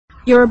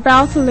You're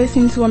about to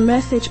listen to a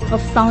message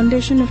of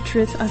Foundation of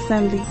Truth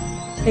Assembly.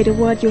 May the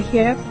word you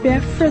hear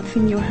bear fruit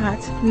in your heart,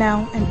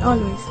 now and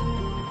always.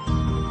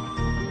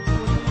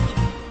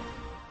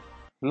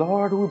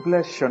 Lord, we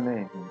bless your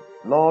name.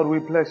 Lord, we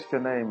bless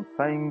your name.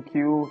 Thank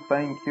you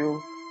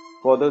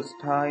for this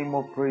time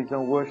of praise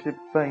and worship.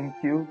 Thank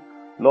you.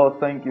 Lord,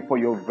 thank you for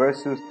your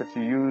verses that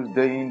you use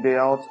day in, day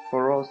out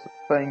for us.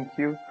 Thank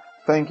you.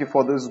 Thank you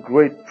for this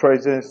great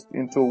presence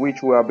into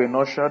which we have been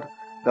ushered,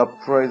 the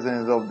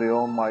presence of the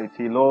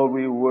Almighty. Lord,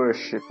 we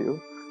worship you.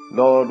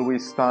 Lord, we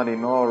stand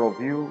in awe of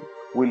you.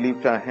 We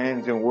lift our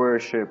hands in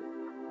worship.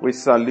 We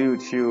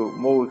salute you,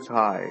 Most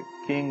High,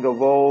 King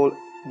of all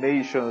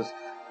nations,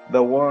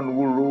 the one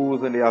who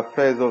rules in the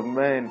affairs of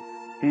men,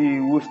 he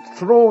whose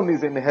throne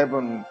is in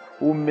heaven,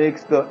 who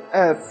makes the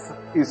earth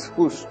his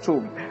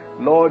footstool.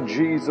 Lord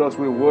Jesus,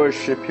 we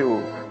worship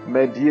you,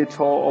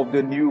 mediator of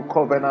the new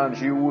covenant,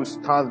 you who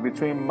stands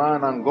between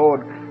man and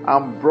God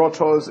and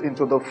brought us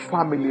into the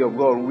family of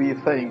God. We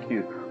thank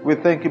you. We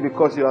thank you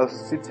because you are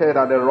seated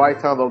at the right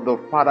hand of the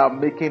Father,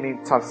 making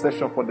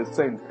intercession for the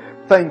saints.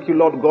 Thank you,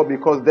 Lord God,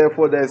 because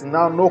therefore there is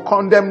now no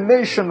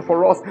condemnation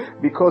for us,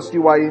 because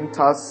you are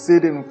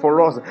interceding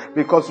for us,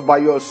 because by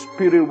your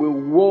Spirit we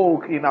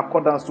walk in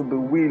accordance to the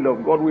will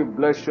of God. We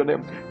bless your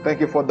name.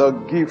 Thank you for the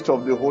gift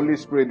of the Holy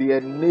Spirit, the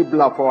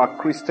enabler for our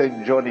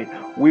Christian journey.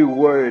 We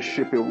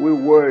worship you. We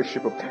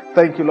worship you.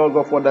 Thank you, Lord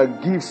God, for the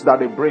gifts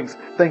that it brings.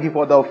 Thank you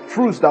for the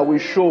fruits that we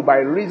show by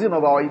reason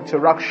of our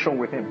interaction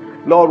with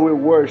him. Lord, we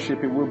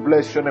worship you. We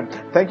bless your name.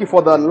 Thank you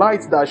for the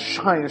light that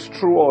shines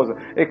through us,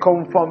 a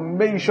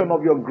confirmation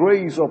of your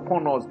grace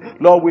upon us.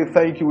 Lord, we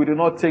thank you. We do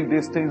not take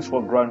these things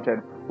for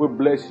granted. We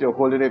bless your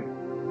holy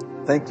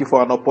name. Thank you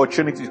for an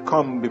opportunity to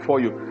come before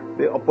you.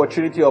 The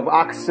opportunity of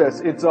access,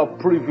 it's a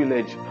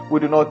privilege.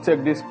 We do not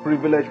take this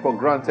privilege for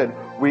granted.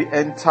 We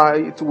enter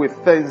it with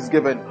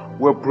thanksgiving.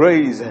 We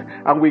praise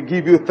and we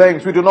give you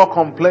thanks. We do not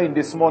complain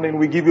this morning.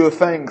 We give you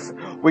thanks.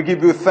 We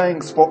give you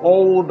thanks for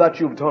all that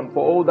you've done,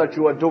 for all that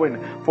you are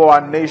doing for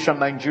our nation,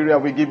 Nigeria.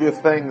 We give you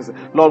thanks.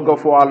 Lord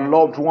God, for our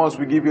loved ones,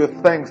 we give you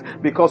thanks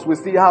because we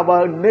still have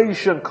a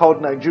nation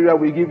called Nigeria.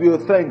 We give you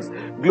thanks.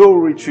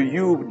 Glory to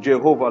you,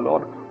 Jehovah,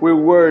 Lord. We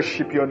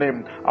worship your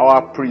name,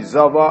 our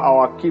preserver,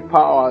 our keeper,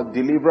 our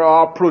deliverer,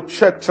 our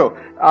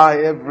protector,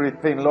 our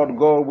everything. Lord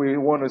God, we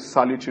want to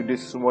salute you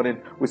this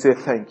morning. We say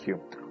thank you.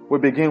 We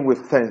begin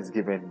with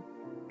thanksgiving.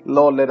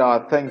 Lord, let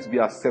our thanks be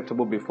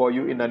acceptable before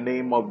you in the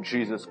name of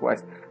Jesus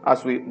Christ.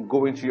 As we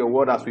go into your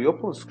word, as we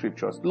open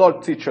scriptures,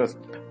 Lord, teach us.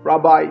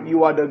 Rabbi,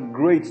 you are the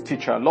great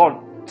teacher. Lord,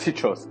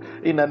 teach us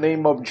in the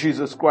name of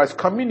Jesus Christ.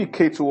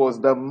 Communicate to us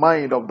the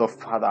mind of the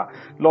Father.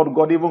 Lord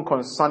God, even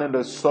concerning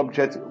the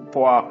subject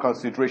for our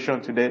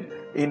consideration today,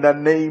 in the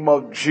name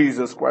of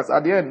Jesus Christ.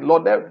 At the end,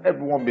 Lord, let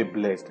everyone be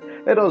blessed.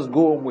 Let us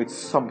go home with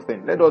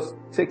something. Let us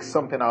take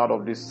something out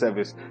of this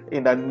service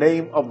in the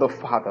name of the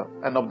Father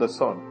and of the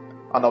Son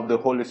and of the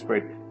Holy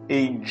Spirit.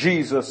 In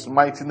Jesus'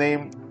 mighty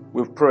name,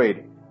 we've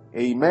prayed.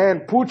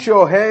 Amen. Put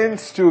your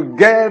hands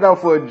together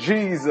for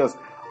Jesus.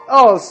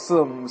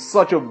 Awesome.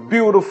 Such a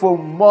beautiful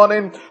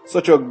morning.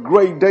 Such a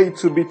great day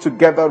to be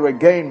together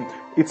again.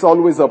 It's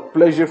always a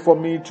pleasure for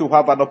me to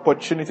have an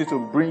opportunity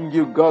to bring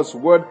you God's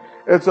word.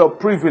 It's a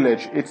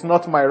privilege. It's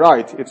not my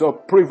right. It's a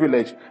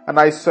privilege. And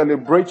I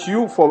celebrate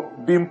you for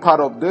being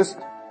part of this.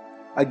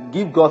 I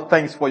give God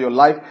thanks for your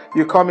life.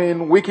 You come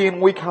in, week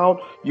out.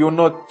 You're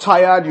not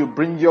tired. You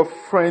bring your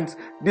friends.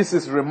 This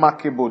is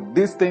remarkable.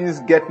 These things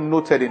get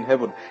noted in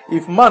heaven.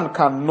 If man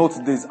can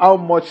note this, how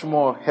much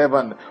more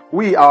heaven?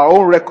 Our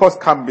own records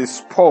can be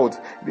spoiled.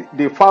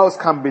 The files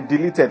can be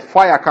deleted.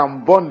 Fire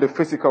can burn the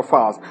physical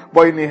files.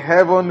 But in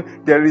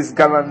heaven, there is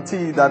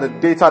guarantee that the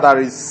data that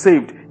is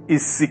saved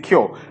is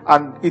secure,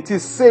 and it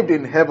is saved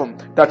in heaven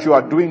that you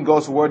are doing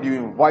God's word. You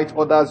invite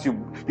others, you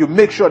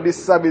make sure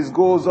this service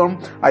goes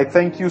on. I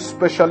thank you,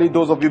 especially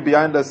those of you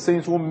behind the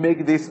scenes who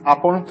make this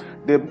happen,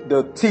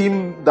 the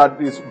team that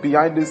is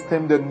behind this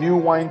team, the New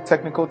Wine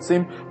technical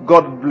team.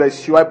 God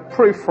bless you. I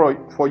pray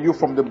for you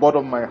from the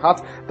bottom of my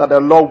heart that the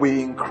Lord will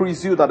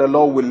increase you, that the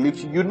Lord will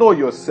lift you. You know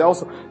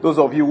yourselves, those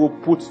of you who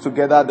put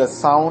together the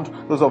sound,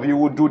 those of you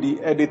who do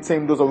the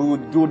editing, those of you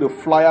who do the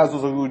flyers,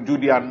 those of you who do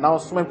the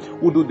announcement,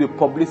 who do the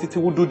publicity,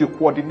 who do the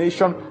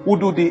coordination, who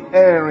do the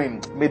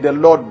airing. May the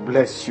Lord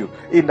bless you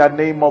in the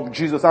name of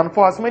Jesus. And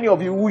for as many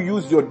of you who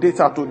use your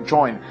data to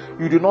join,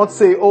 you do not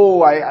say,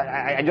 oh,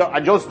 I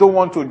just don't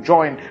want to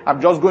join. I'm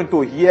just going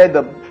to hear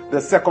the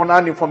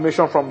second-hand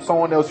information from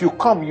someone else. You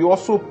come, you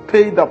also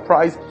pay the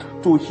price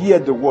to hear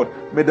the word.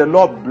 May the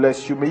Lord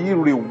bless you. May He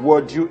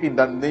reward you in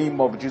the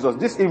name of Jesus.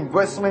 These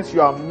investments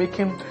you are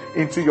making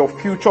into your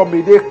future,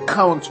 may they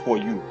count for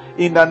you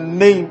in the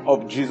name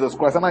of Jesus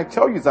Christ. And I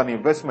tell you, it's an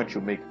investment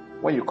you make.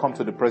 when you come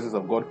to the presence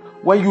of God.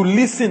 When you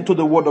listen to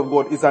the word of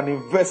God, it's an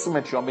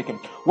investment you are making.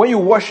 When you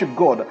worship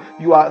God,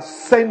 you are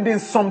sending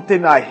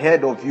something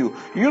ahead of you.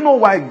 You know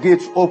why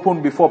gates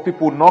open before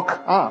people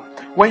knock?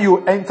 When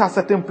you enter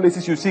certain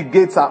places, you see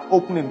gates are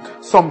opening.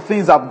 Some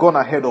things have gone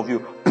ahead of you.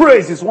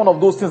 Praise is one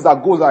of those things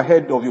that goes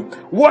ahead of you.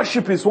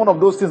 Worship is one of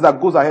those things that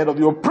goes ahead of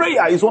you.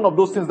 Prayer is one of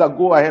those things that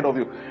go ahead of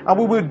you. And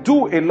we will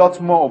do a lot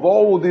more of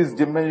all these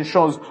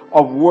dimensions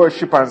of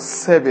worship and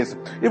service.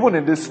 Even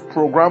in these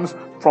programs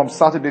from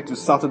Saturday to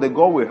Saturday,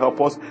 God will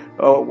help us.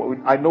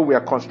 I know we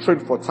are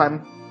constrained for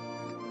time.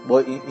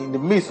 But in the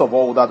midst of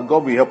all that,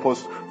 God will help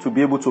us to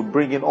be able to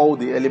bring in all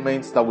the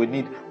elements that we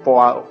need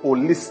for our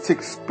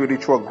holistic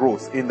spiritual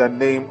growth in the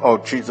name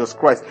of Jesus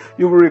Christ.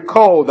 You will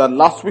recall that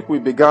last week we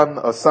began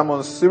a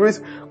sermon series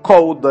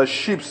called The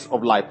Ships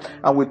of Life.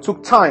 And we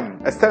took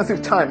time,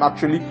 extensive time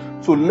actually,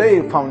 to lay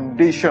a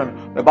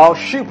foundation about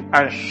ship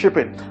and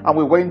shipping. And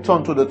we went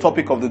on to the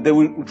topic of the day,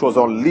 which was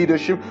on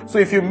leadership. So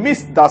if you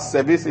missed that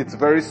service, it's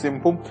very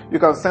simple. You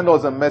can send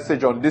us a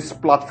message on this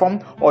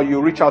platform, or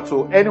you reach out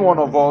to any one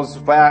of us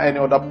via any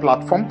other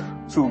platform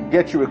to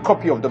get you a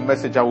copy of the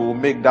message, and we will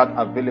make that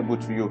available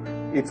to you.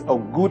 It's a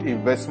good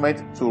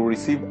investment to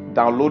receive,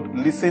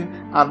 download,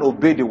 listen, and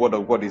obey the word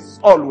of God. It's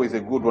always a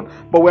good one.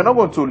 But we're not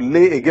going to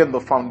lay again the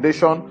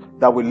foundation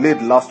that we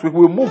laid last week.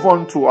 We'll move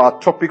on to our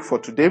topic for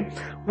today,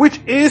 which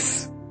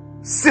is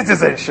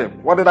citizenship.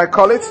 What did I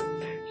call it?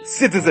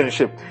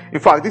 Citizenship. In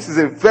fact, this is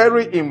a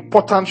very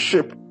important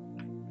ship.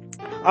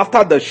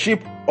 After the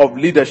ship of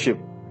leadership,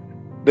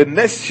 the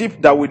next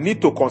ship that we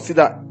need to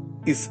consider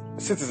is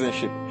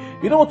citizenship.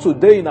 You know,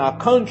 today in our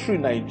country,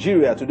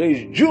 Nigeria, today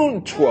is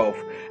June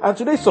 12th. And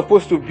today is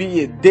supposed to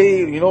be a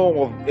day,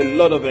 of a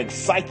lot of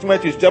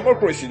excitement. It's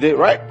Democracy Day,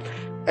 right?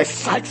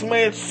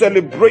 Excitement,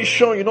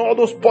 celebration, all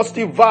those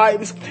positive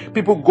vibes.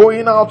 People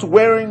going out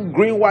wearing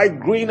green, white,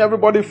 green,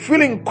 everybody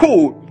feeling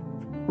cool,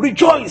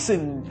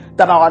 rejoicing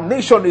that our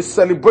nation is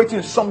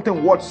celebrating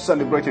something worth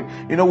celebrating.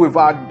 We've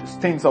had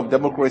stints of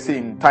democracy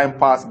in time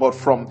past, but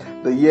from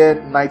the year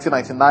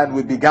 1999,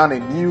 we began a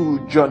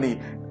new journey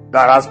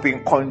that has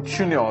been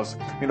continuous,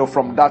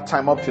 from that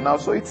time up to now.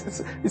 So it's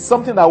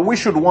something that we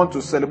should want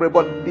to celebrate.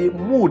 But the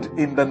mood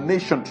in the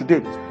nation today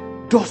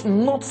does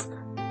not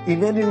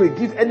in any way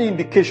give any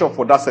indication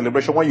for that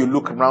celebration. When you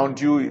look around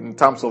you in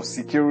terms of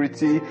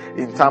security,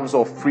 in terms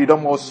of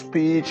freedom of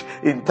speech,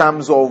 in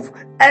terms of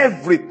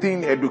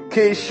everything,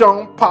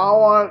 education,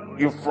 power,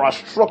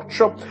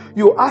 infrastructure,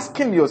 you're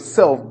asking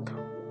yourself,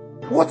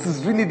 what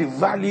is really the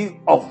value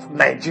of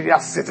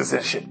Nigeria's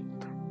citizenship?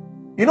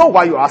 You know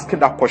why you're asking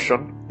that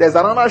question? There's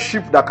another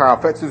ship that can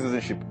affect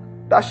citizenship.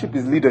 That ship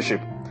is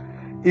leadership.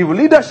 If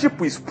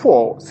leadership is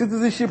poor,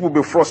 citizenship will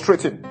be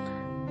frustrating.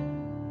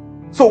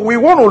 So we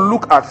want to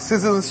look at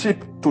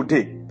citizenship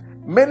today.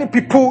 Many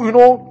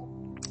people,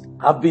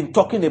 have been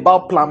talking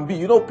about Plan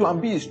B. Plan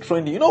B is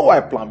trending. You know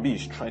why Plan B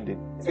is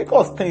trending? It's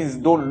because things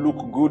don't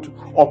look good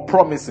or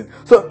promising.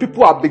 So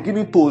people are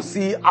beginning to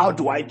see, how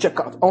do I check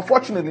out?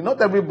 Unfortunately, not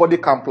everybody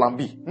can Plan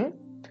B.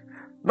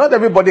 Not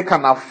everybody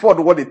can afford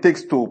what it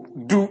takes to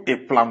do a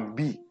Plan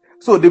B.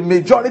 So the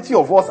majority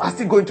of us are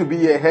still going to be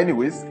here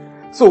anyways.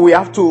 So we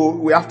have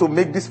to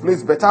make this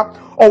place better,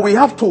 or we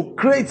have to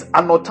create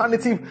an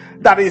alternative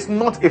that is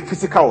not a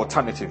physical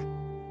alternative.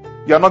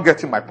 You're not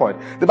getting my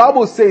point. The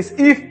Bible says,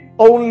 if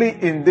only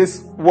in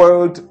this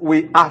world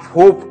we have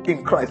hope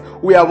in Christ,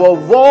 we are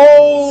of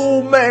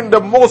all men the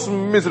most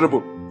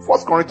miserable.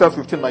 1 Corinthians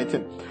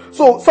 15:19.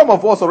 So some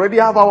of us already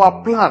have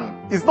our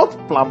plan. It's not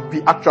Plan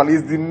B, actually,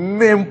 it's the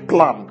main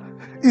plan.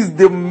 It's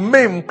the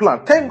main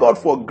plan. Thank God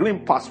for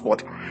green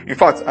passport. In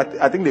fact,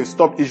 I think they've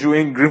stopped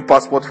issuing green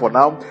passport for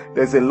now.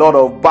 There's a lot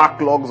of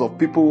backlogs of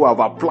people who have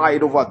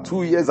applied over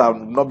 2 years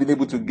and not been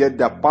able to get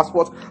their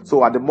passport.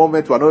 So at the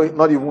moment, we're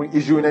not even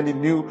issuing any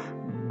new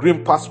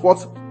green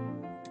passports.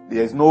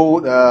 There's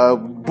no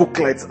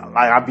booklets.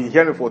 I've been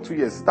hearing for 2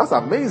 years. That's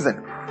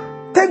amazing.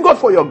 Thank God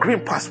for your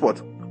green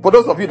passport. For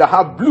those of you that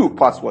have blue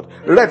passport,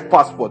 red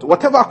passport,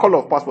 whatever color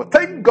of passport,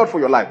 thank God for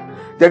your life.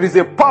 There is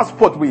a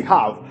passport we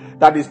have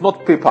that is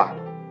not paper.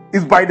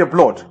 It's by the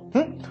blood.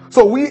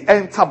 So we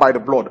enter by the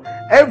blood.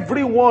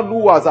 Everyone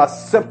who has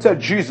accepted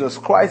Jesus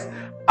Christ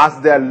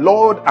as their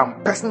Lord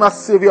and personal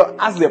Savior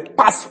has a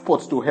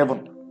passport to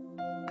heaven.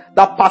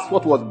 That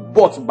passport was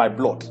bought by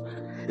blood.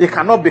 It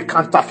cannot be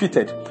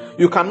counterfeited.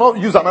 You cannot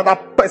use another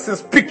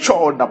person's picture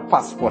on the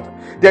passport.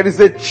 There is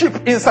a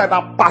chip inside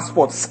that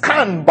passport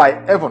scanned by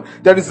heaven.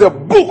 There is a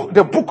book,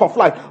 the book of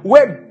life,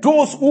 where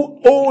those who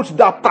hold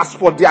that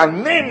passport, their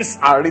names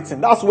are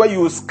written. That's where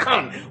you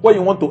scan where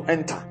you want to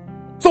enter.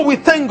 So we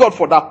thank God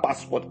for that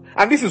passport.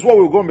 And this is what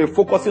we're going to be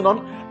focusing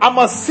on. I'm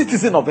a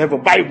citizen of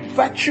heaven by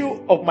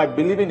virtue of my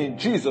believing in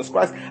Jesus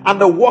Christ and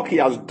the work He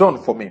has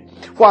done for me.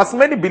 For as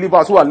many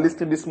believers who are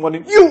listening this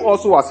morning, you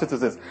also are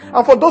citizens.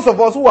 And for those of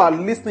us who are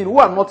listening, who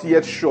are not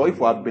yet sure if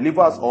we are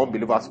believers or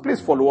unbelievers,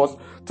 please follow us.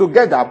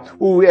 Together,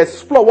 we will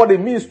explore what it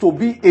means to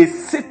be a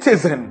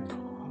citizen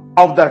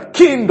of the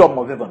kingdom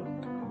of heaven.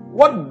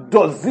 What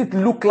does it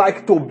look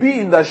like to be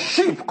in the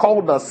ship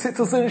called the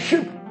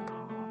citizenship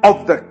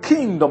of the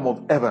kingdom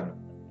of heaven?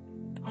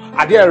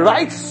 Are there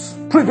rights,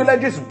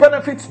 privileges,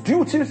 benefits,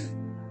 duties?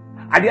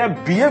 Are there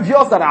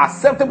behaviors that are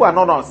acceptable and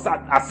not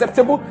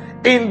acceptable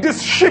in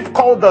this ship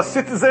called the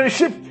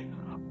citizenship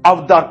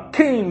of the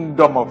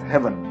kingdom of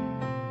heaven?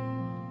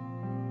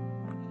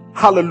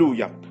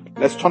 Hallelujah.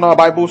 Let's turn our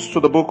Bibles to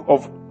the book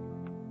of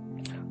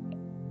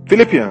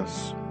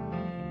Philippians.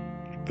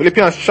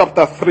 Philippians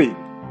chapter 3.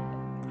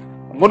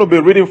 I'm going to be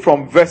reading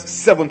from verse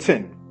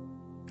 17.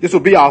 This will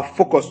be our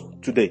focus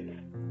today.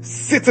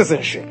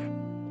 Citizenship.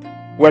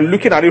 We're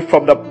looking at it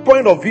from the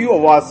point of view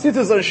of our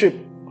citizenship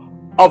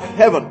of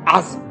heaven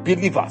as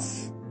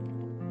believers.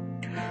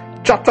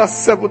 Chapter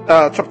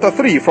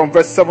 3 from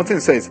verse 17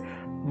 says,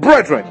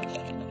 Brethren,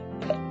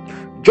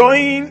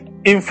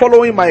 join in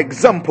following my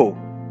example,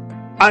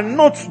 and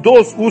not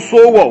those who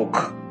so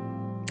walk,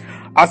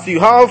 as you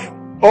have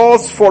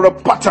us for a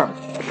pattern.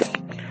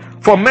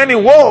 For many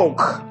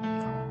walk,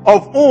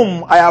 of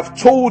whom I have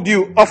told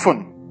you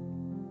often,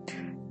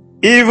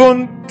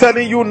 even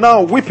telling you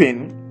now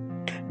weeping,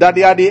 that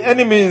they are the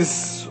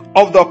enemies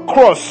of the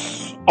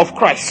cross of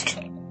Christ,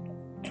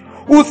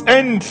 whose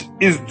end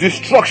is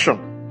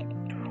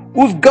destruction,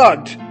 whose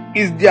God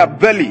is their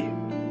belly,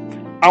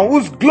 and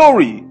whose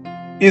glory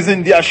is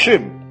in their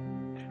shame.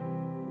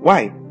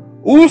 Why?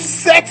 Who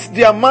set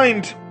their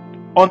mind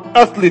on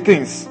earthly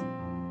things.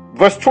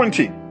 Verse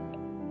 20.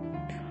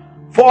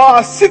 For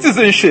our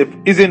citizenship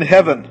is in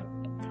heaven,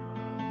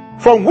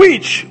 from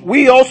which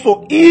we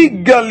also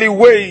eagerly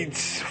wait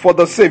for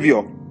the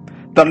Savior,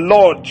 the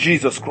Lord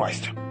Jesus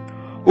Christ,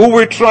 who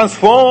will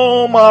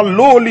transform our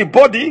lowly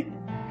body,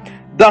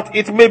 that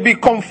it may be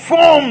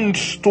conformed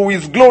to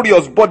his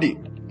glorious body,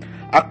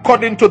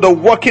 according to the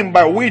working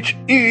by which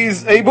he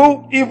is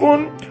able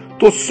even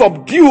to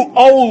subdue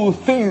all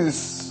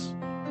things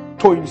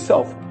to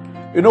himself.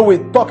 You know, we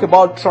talk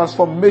about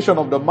transformation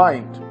of the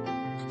mind.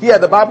 Here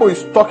the Bible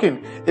is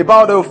talking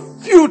about a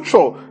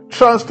future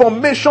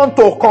transformation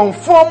to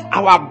conform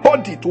our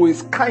body to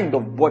his kind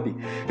of body.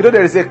 You know,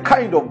 there is a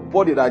kind of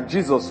body that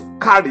Jesus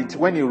carried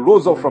when he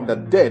rose up from the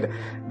dead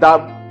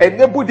that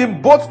enabled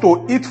him both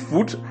to eat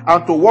food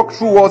and to walk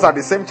through walls at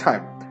the same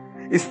time.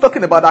 He's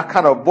talking about that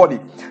kind of body.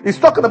 He's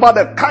talking about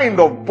the kind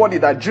of body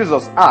that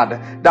Jesus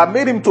had that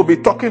made him to be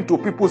talking to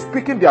people,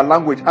 speaking their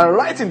language, and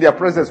right in their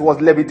presence,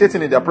 was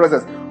levitating in their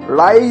presence,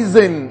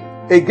 rising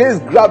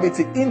against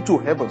gravity into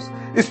heavens.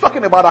 He's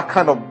talking about that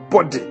kind of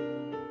body.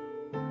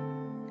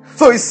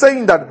 So he's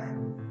saying that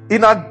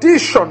in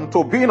addition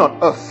to being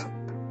on earth,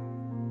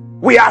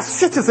 we are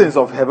citizens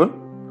of heaven.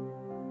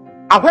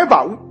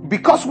 However,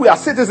 because we are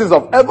citizens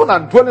of heaven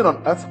and dwelling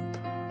on earth,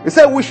 he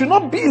said we should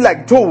not be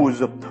like those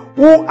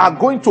who are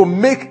going to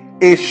make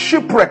a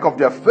shipwreck of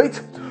their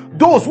faith,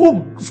 those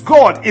whose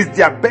God is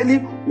their belly,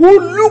 who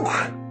look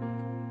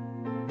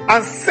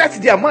and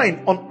set their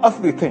mind on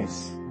earthly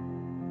things.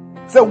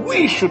 So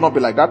we should not be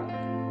like that,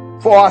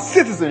 for our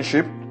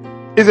citizenship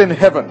is in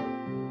heaven.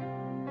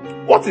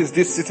 What is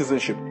this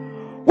citizenship?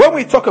 When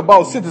we talk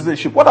about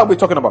citizenship, what are we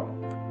talking about?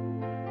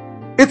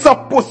 It's a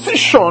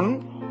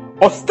position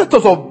or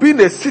status of being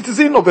a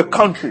citizen of a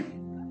country.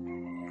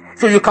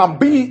 So you can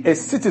be a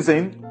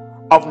citizen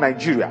of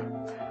Nigeria,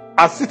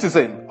 a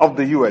citizen of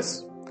the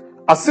US,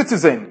 a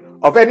citizen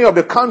of any of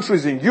the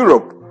countries in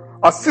Europe,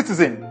 a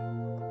citizen.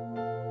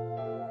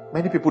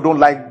 Many people don't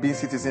like being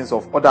citizens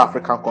of other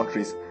African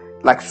countries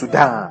like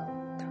Sudan,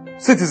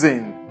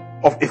 citizen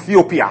of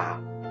Ethiopia.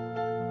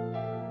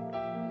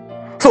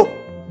 So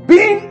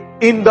being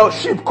in the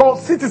ship called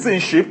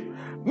citizenship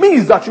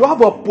means that you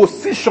have a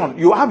position,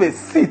 you have a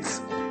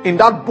seat in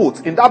that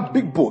boat, in that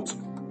big boat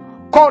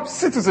called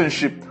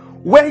citizenship,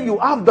 where you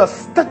have the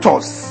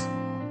status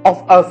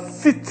of a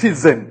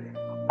citizen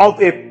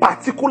of a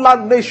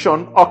particular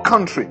nation or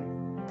country.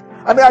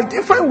 And there are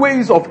different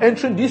ways of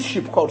entering this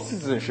ship called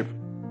citizenship.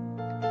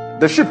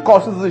 The ship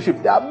called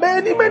citizenship, there are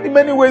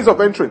many ways of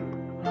entering.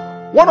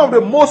 One of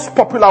the most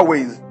popular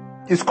ways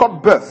is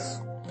called birth.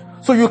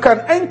 So you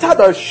can enter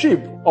the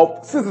ship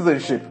of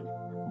citizenship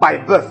by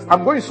birth.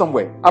 I'm going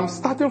somewhere. I'm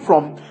starting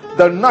from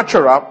the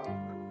natural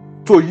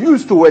to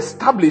use to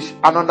establish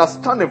an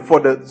understanding for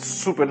the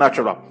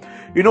supernatural.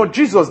 You know,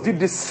 Jesus did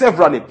this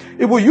severally.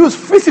 He will use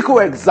physical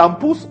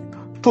examples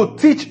to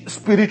teach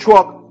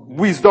spiritual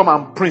wisdom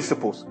and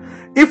principles.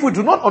 If we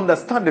do not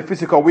understand the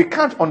physical, we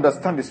can't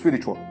understand the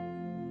spiritual.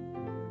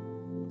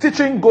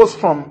 Teaching goes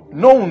from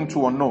known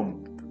to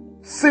unknown,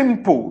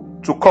 simple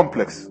to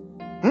complex.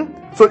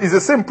 So it's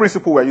the same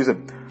principle we're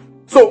using.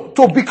 So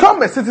to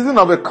become a citizen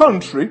of a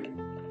country,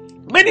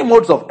 many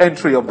modes of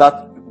entry of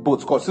that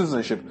boat called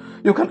citizenship.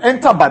 You can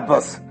enter by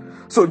birth.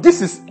 So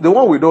this is the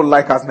one we don't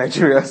like as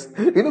Nigerians,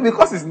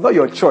 because it's not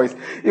your choice.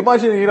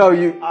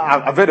 Imagine,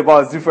 I've heard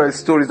about different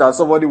stories that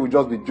somebody would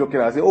just be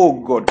joking and say, "Oh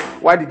God,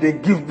 why did they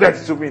give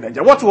birth to me in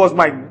Nigeria? What was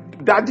my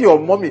daddy or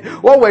mommy?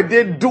 What were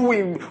they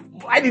doing?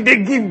 Why did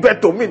they give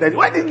birth to me?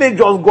 Why didn't they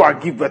just go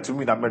and give birth to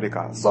me in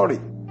America?" Sorry.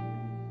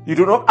 You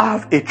do not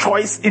have a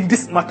choice in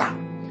this matter.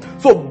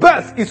 So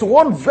birth is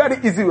one very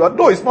easy way.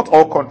 Though it's not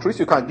all countries.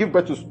 You can give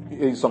birth to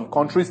in some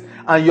countries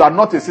and you are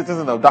not a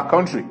citizen of that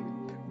country.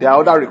 There are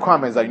other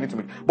requirements that you need to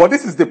meet. But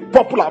this is the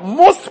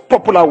most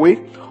popular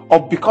way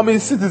of becoming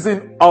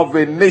citizen of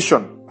a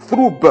nation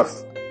through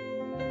birth.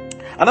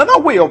 Another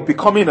way of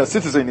becoming a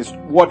citizen is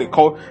what they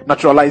call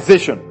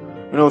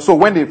naturalization. So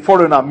when the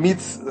foreigner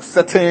meets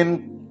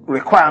certain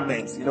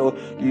requirements,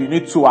 you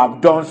need to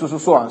have done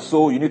so and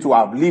so, you need to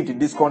have lived in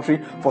this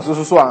country for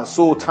so and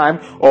so time,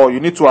 or you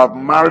need to have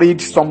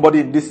married somebody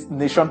in this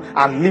nation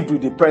and lived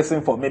with the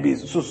person for maybe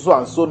so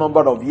and so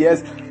number of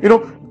years,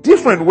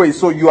 different ways.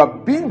 So you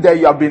have been there,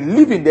 you have been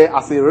living there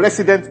as a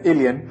resident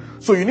alien,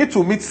 so you need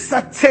to meet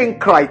certain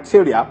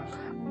criteria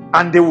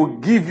and they will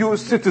give you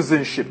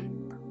citizenship,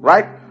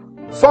 right?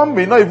 Some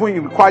may not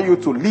even require you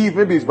to leave.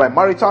 Maybe it's by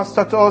marital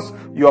status.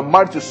 You are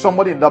married to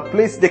somebody in that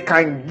place. They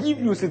can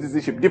give you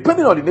citizenship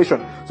depending on the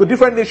nation. So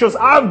different nations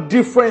have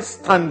different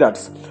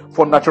standards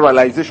for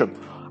naturalization.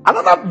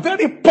 Another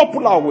very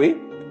popular way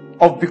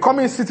of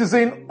becoming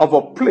citizen of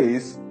a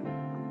place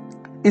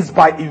is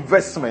by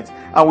investment.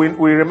 And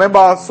we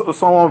remember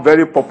someone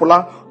very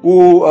popular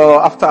who,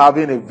 after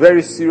having a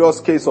very serious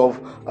case of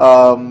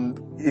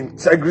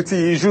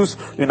integrity issues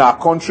in our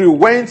country,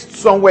 went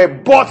somewhere,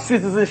 bought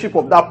citizenship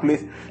of that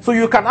place. So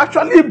you can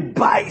actually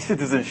buy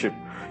citizenship.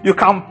 You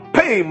can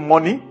pay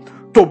money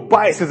to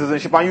buy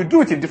citizenship, and you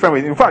do it in different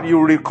ways. In fact, you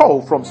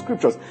recall from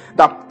scriptures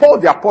that Paul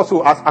the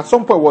apostle at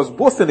some point was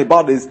boasting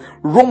about this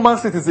Roman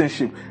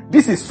citizenship.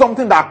 This is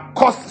something that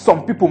costs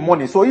some people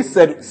money. So he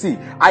said, see,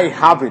 I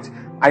have it.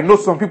 I know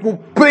some people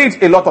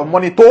paid a lot of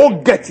money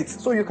to get it.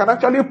 So you can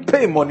actually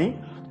pay money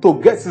to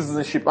get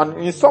citizenship. And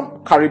in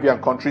some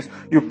Caribbean countries,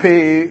 you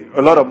pay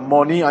a lot of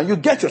money and you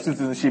get your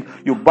citizenship.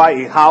 You buy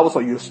a house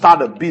or you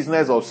start a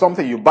business or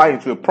something, you buy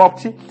into a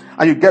property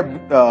and you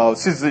get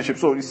citizenship.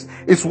 So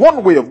it's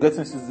one way of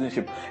getting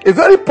citizenship. A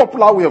very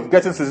popular way of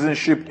getting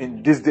citizenship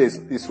in these days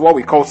is what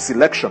we call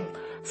selection.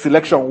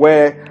 Selection,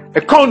 where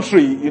a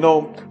country,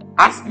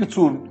 asks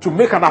you to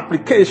make an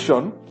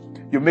application.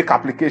 You make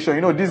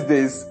application. These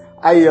days,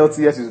 IELTS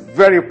is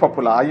very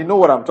popular, and you know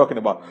what I'm talking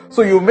about.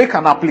 So you make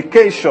an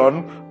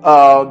application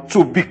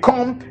to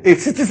become a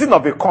citizen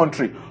of a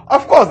country.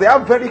 Of course, they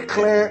have very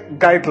clear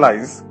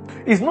guidelines.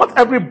 It's not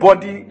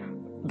everybody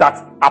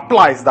that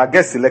applies that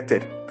gets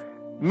selected.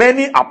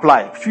 Many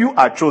apply, few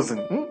are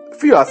chosen,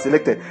 few are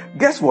selected.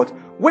 Guess what?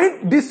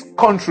 When these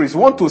countries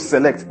want to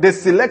select, they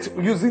select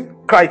using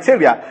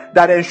criteria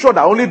that ensure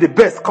that only the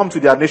best come to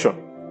their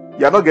nation.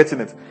 You are not getting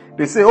it.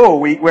 They say,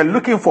 we're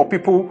looking for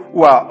people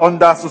who are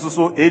under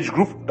so age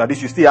group. That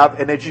is, you still have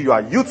energy, you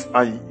are youth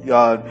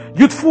and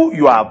youthful,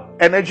 you have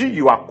energy,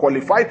 you are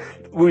qualified.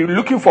 We're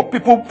looking for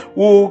people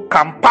who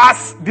can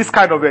pass this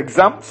kind of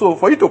exam. So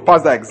for you to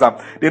pass that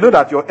exam, they know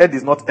that your head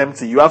is not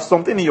empty. You have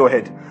something in your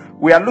head.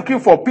 We are looking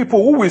for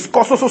people who will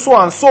score so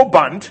and so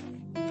band.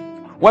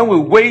 When we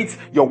weight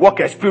your work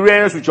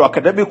experience with your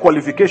academic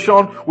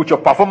qualification, with your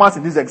performance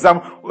in this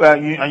exam,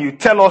 and you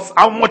tell us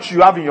how much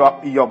you have in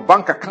your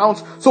bank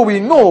account, so we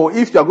know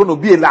if you're going to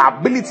be a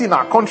liability in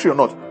our country or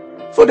not.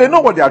 So they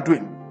know what they are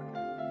doing.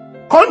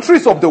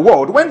 Countries of the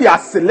world, when they are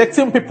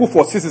selecting people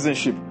for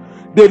citizenship,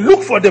 they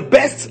look for the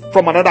best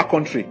from another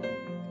country.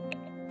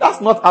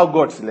 That's not how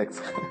God selects.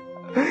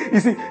 You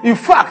see, in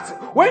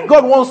fact, when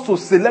God wants to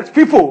select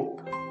people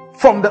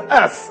from the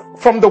earth,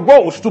 from the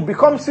world, to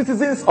become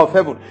citizens of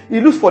heaven,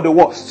 He looks for the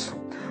worst.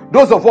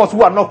 Those of us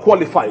who are not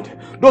qualified,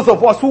 those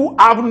of us who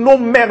have no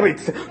merit,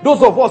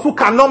 those of us who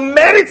cannot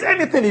merit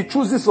anything, He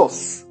chooses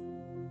us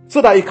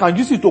so that He can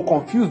use it to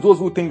confuse those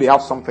who think they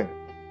have something.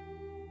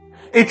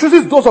 He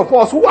chooses those of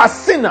us who are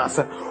sinners,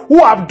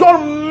 who have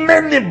done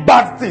many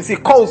bad things. He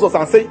calls us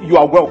and says, you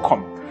are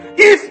welcome.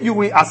 If you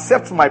will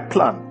accept my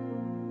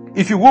plan,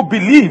 if you will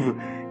believe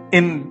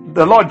in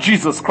the Lord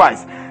Jesus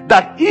Christ,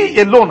 that He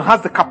alone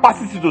has the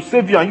capacity to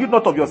save you and you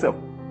not of yourself.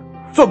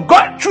 So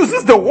God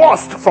chooses the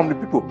worst from the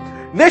people.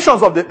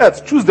 Nations of the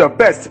earth choose their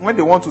best when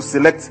they want to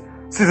select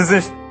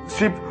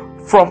citizenship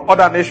from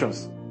other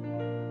nations.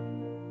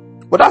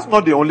 But that's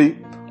not the only,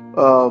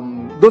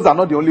 those are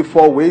not the only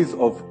 4 ways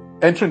of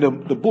entering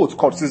the boat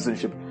called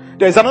citizenship.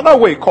 There is another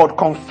way called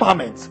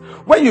conferment,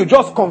 where you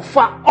just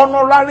confer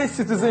honorary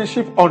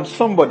citizenship on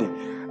somebody.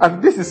 And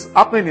this is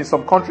happening in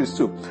some countries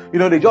too.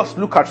 They just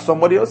look at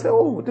somebody and say,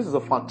 oh, this is a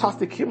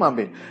fantastic human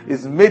being.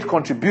 He's made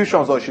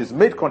contributions or she's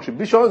made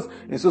contributions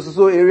in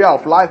so area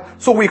of life.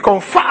 So we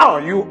confer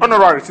on you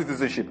honorary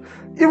citizenship.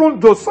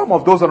 Even though some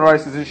of those honorary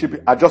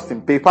citizenship are just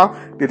in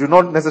paper, they do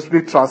not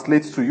necessarily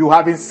translate to you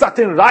having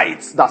certain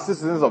rights that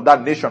citizens of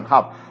that nation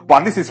have.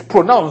 But at least it's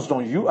pronounced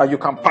on you and you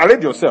can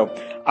parade yourself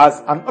as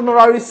an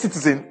honorary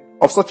citizen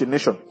of such a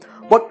nation.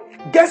 But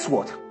guess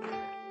what?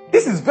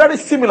 This is very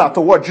similar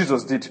to what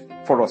Jesus did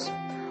for us.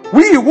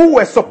 We who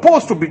were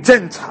supposed to be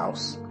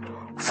Gentiles,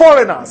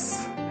 foreigners,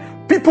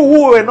 people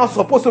who were not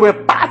supposed to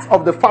be part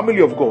of the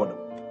family of God,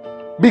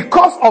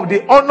 because of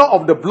the honor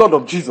of the blood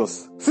of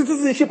Jesus,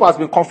 citizenship has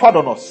been conferred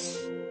on us.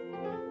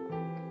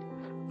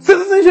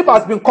 Citizenship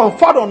has been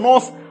conferred on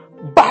us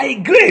by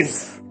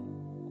grace,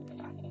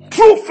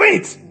 through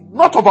faith,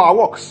 not of our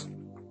works.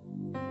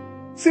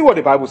 See what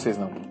the Bible says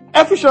now.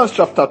 Ephesians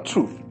chapter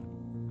 2.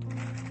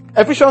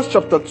 Ephesians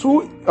chapter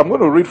 2, I'm going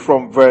to read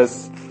from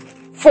verse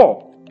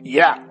 4.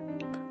 Yeah.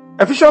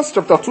 Ephesians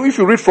chapter 2, if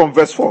you read from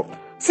verse 4,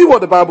 see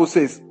what the Bible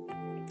says.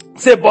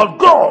 Say, but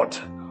God,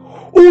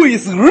 who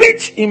is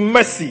rich in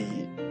mercy,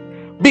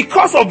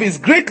 because of his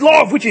great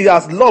love which he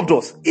has loved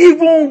us,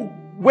 even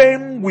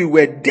when we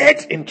were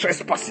dead in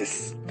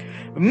trespasses,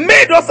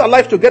 made us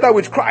alive together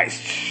with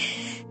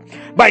Christ.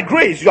 By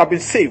grace you have been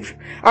saved,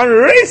 and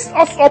raised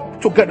us up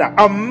together,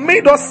 and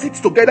made us sit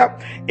together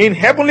in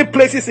heavenly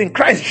places in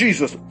Christ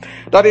Jesus,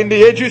 that in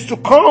the ages to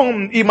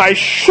come he might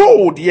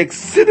show the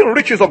exceeding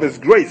riches of his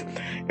grace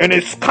and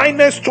his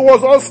kindness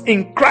towards us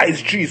in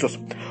Christ Jesus.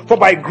 For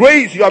by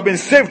grace you have been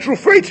saved through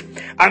faith,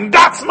 and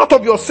that's not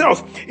of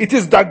yourselves, it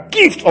is the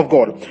gift of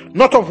God,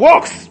 not of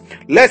works,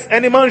 lest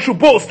any man should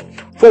boast.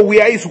 For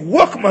we are his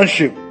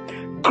workmanship,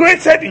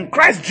 created in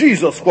Christ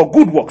Jesus for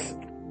good works,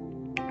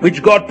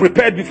 which God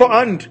prepared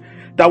beforehand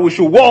that we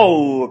should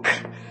walk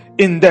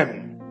in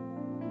them.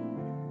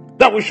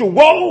 That we should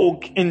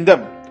walk in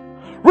them.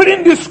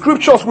 Reading these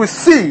scriptures, we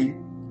see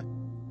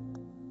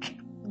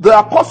the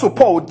Apostle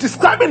Paul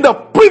describing the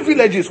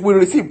privileges we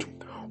received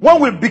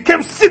when we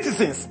became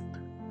citizens.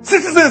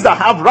 Citizens that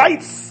have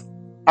rights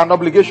and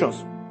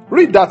obligations.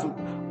 Read that,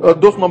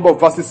 those number of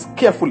verses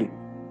carefully.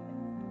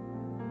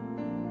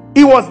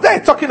 He was there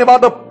talking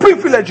about the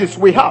privileges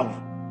we have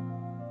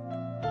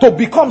to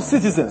become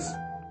citizens.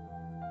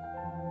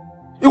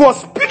 He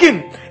was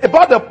speaking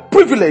about the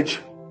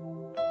privilege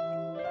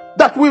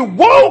that we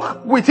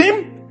walk with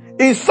him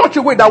in such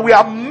a way that we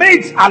are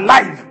made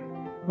alive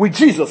with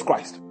Jesus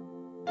Christ.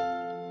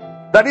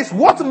 That is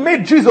what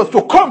made Jesus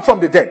to come from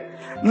the dead.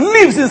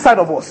 Lives inside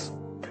of us.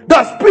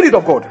 The Spirit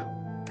of God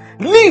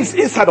lives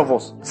inside of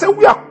us. So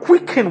we are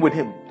quickened with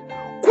him.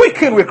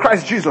 Quickened with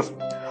Christ Jesus.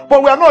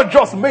 But we are not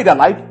just made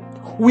alive.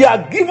 We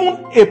are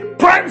given a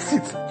prime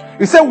seat.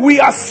 He said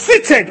we are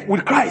seated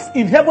with Christ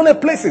in heavenly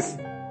places.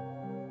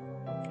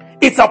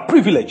 It's a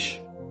privilege.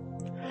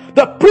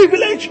 The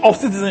privilege of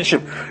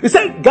citizenship. He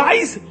said,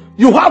 guys,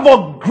 you have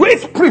a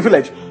great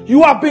privilege.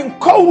 You have been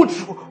called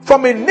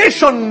from a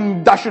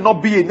nation that should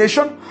not be a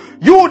nation.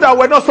 You that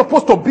were not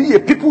supposed to be a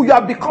people, you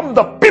have become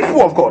the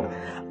people of God.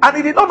 And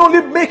he did not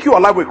only make you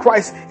alive with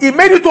Christ, he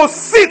made you to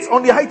sit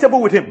on the high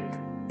table with him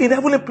in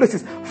heavenly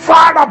places,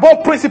 far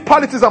above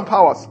principalities and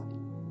powers.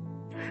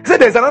 He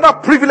said there's another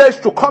privilege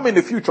to come in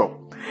the future.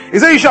 He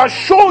said he shall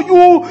show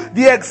you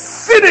the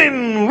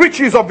exceeding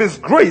riches of his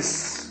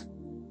grace.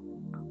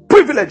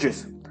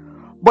 Privileges.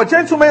 But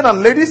gentlemen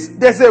and ladies,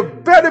 there's a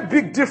very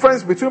big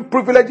difference between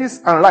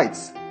privileges and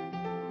rights.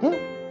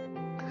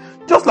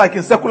 Just like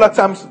in secular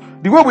terms,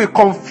 the way we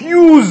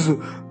confuse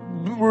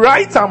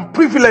rights and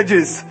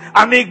privileges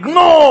and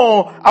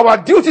ignore our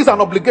duties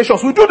and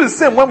obligations, we do the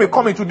same when we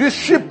come into this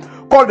ship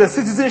called the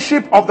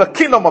citizenship of the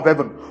kingdom of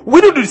heaven.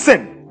 We do the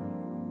same.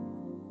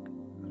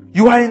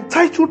 You are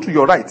entitled to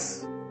your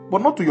rights,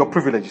 but not to your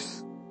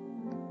privileges.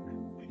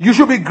 You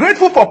should be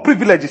grateful for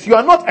privileges. You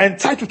are not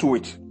entitled to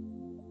it.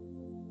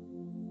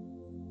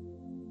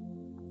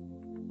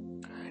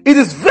 It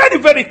is very,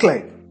 very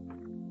clear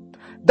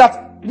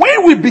that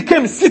when we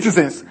became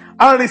citizens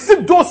and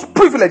received those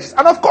privileges,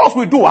 and of course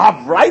we do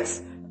have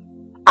rights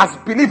as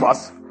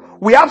believers,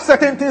 we have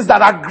certain things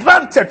that are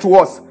granted to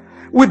us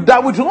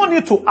that we do not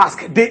need to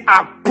ask. They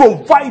are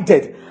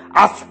provided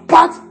as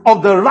part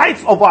of the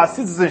rights of our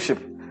citizenship.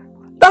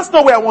 That's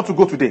not where I want to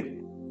go today.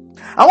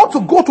 I want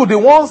to go to the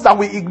ones that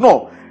we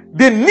ignore.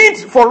 The need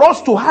for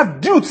us to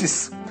have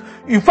duties.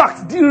 In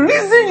fact, the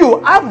reason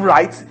you have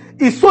rights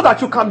is so that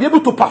you can be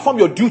able to perform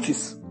your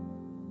duties.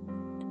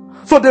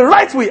 So the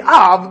rights we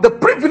have, the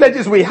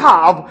privileges we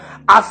have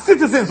as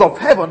citizens of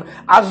heaven,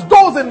 as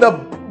those in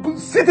the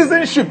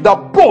citizenship, the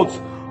boat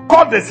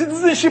called the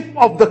citizenship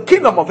of the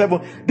kingdom of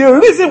heaven, the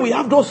reason we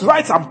have those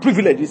rights and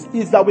privileges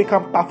is that we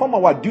can perform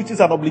our duties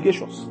and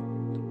obligations,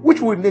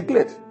 which we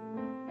neglect.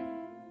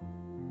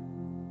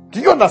 Do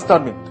you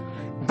understand me?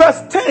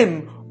 Verse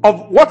 10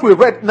 of what we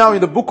read now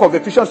in the book of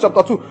Ephesians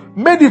chapter 2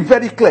 made it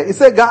very clear. It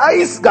said,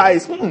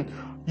 guys,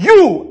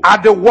 you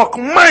are the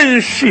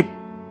workmanship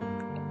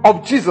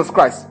of Jesus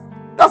Christ.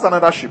 That's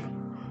another ship.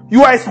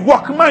 You are his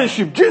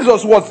workmanship.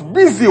 Jesus was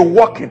busy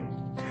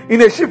working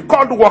in a ship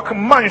called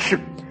workmanship.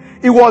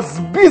 He was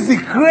busy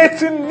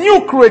creating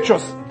new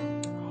creatures.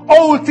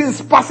 All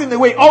things passing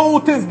away, all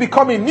things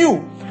becoming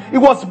new. He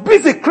was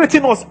busy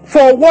creating us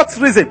for what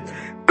reason?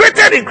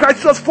 Created in Christ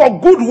Jesus for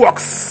good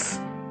works.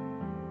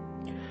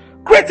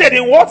 Created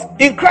in what?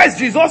 In Christ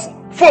Jesus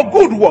for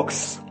good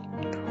works.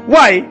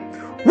 Why?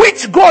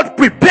 Which God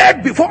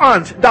prepared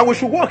beforehand that we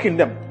should walk in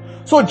them.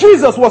 So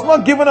Jesus was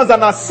not giving us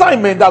an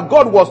assignment that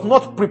God was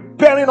not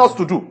preparing us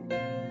to do.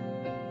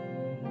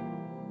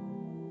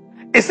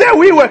 He said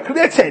we were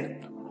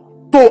created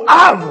to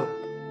have,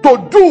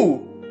 to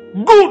do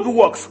good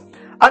works.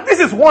 And this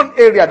is one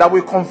area that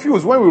we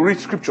confuse when we read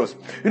scriptures.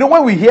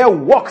 When we hear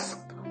works,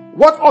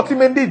 what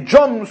ultimately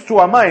jumps to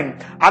our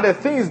mind are the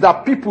things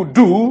that people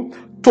do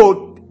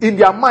to, in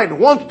their mind,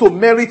 want to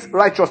merit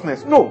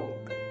righteousness. No.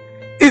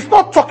 It's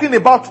not talking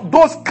about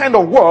those kind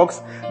of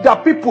works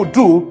that people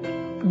do,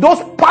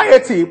 those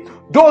piety,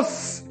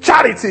 those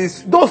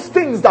charities, those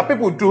things that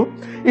people do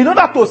in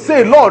order to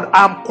say, Lord,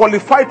 I'm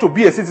qualified to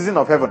be a citizen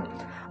of heaven.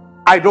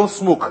 I don't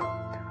smoke.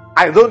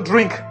 I don't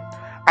drink.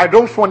 I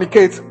don't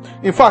fornicate.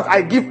 In fact,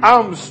 I give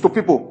alms to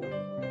people.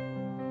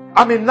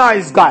 I'm a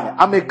nice guy.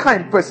 I'm a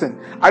kind person.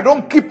 I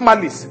don't keep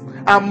malice.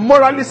 I'm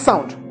morally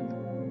sound.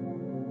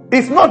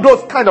 It's not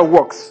those kind of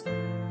works.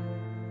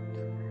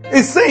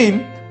 It's saying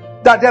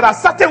that there are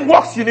certain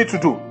works you need to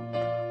do.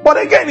 But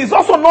again, it's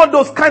also not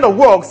those kind of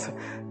works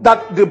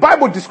that the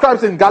Bible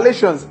describes in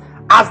Galatians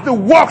as the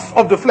works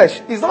of the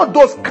flesh. It's not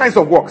those kinds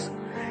of works.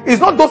 It's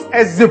not those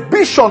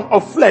exhibition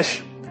of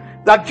flesh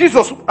that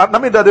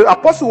that the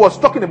apostle was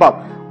talking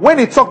about when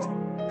he talked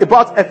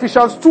about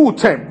Ephesians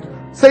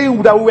 2:10,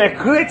 saying that we were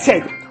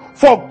created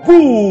for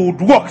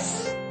good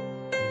works.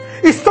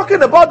 He's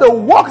talking about the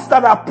works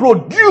that are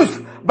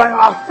produced by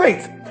our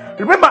faith.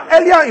 Remember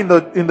earlier in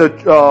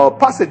the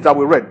passage that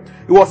we read,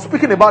 he was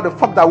speaking about the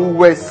fact that we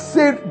were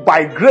saved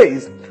by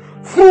grace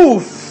through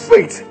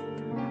faith.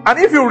 And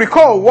if you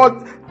recall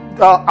what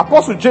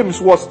Apostle James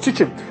was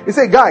teaching, he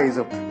said, guys,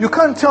 you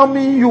can't tell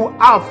me you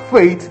have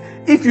faith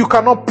if you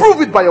cannot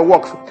prove it by your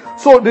works.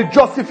 So the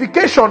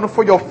justification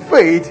for your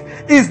faith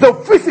is the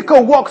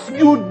physical works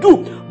you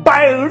do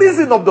by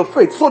reason of the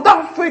faith. So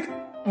that faith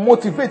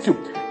motivates you,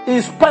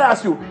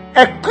 inspires you,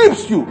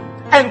 equips you,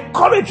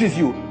 encourages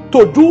you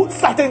to do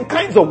certain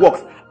kinds of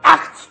works.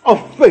 Acts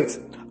of faith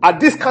are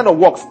these kind of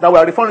works that we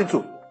are referring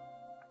to.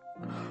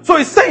 So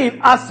he's saying,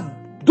 as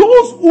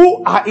those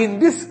who are in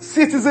this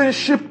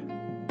citizenship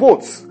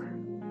boats,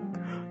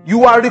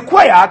 you are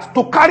required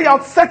to carry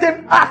out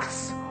certain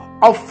acts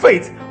of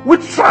faith,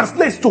 which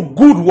translates to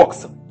good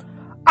works.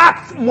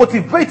 Acts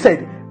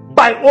motivated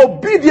by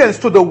obedience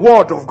to the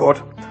word of God,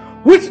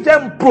 which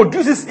then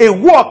produces a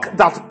work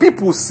that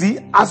people see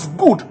as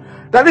good.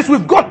 That is,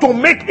 we've got to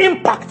make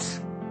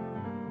impact.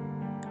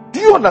 Do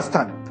you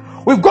understand?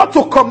 We've got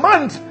to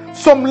command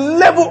some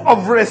level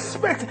of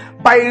respect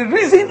by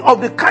reason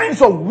of the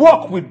kinds of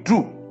work we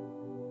do.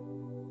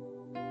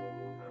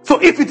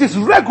 So if it is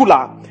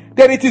regular,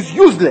 then it is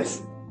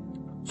useless.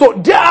 So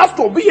there has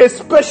to be a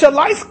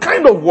specialized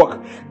kind of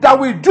work that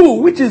we do,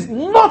 which is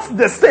not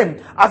the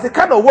same as the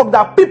kind of work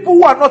that people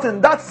who are not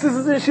in that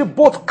citizenship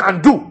boat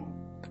can do.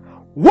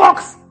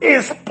 Works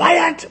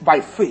inspired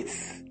by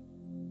faith,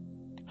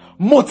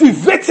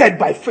 motivated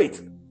by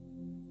faith,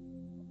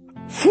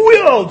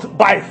 fueled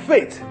by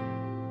faith.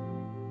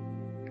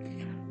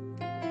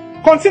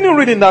 Continue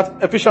reading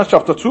that Ephesians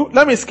chapter 2.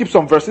 Let me skip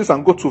some verses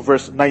and go to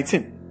verse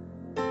 19.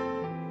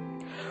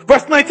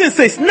 Verse 19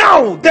 says,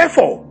 now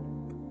therefore,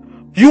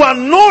 you are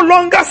no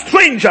longer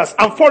strangers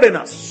and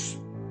foreigners,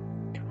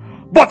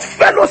 but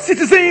fellow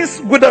citizens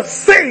with the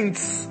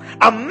saints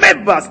and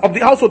members of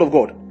the household of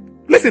God.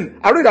 Listen,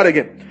 I'll read that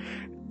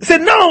again. It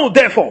said, now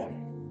therefore,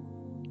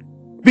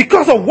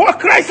 because of what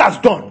Christ has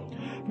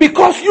done,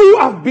 because you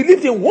have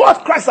believed in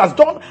what Christ has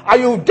done,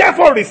 and you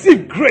therefore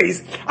receive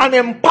grace and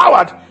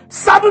empowered,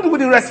 saddled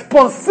with the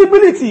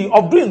responsibility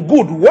of doing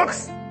good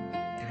works,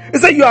 it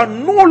said you are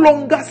no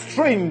longer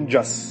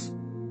strangers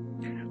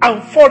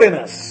and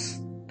foreigners,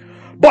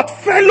 but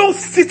fellow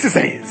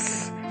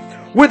citizens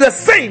with the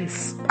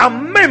saints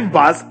and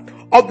members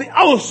of the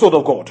household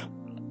of God.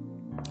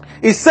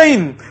 He's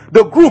saying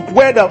the group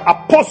where the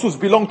apostles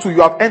belong to,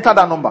 you have entered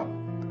that number.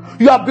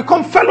 You have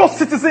become fellow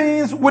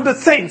citizens with the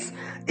saints.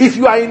 If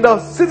you are in the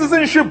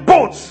citizenship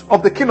boat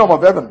of the kingdom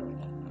of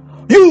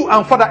heaven, you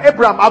and Father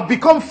Abraham have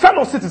become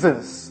fellow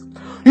citizens.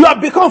 You have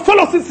become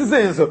fellow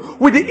citizens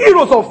with the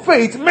heroes of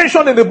faith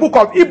mentioned in the book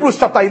of Hebrews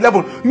chapter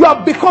 11. You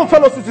have become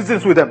fellow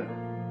citizens with them.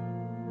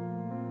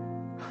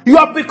 You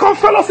have become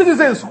fellow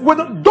citizens with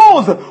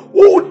those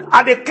who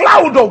are the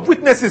cloud of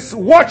witnesses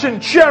watching,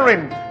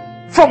 cheering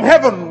from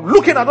heaven,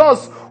 looking at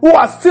us who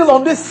are still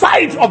on this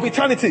side of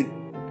eternity.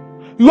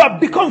 You have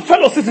become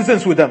fellow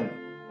citizens with them.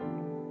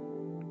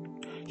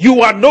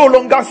 You are no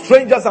longer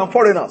strangers and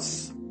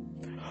foreigners.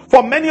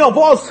 For many of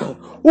us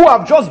who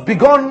have just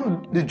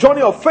begun the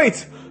journey of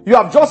faith, you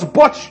have just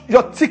bought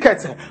your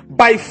ticket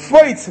by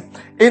faith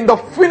in the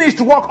finished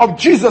work of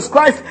Jesus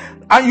Christ,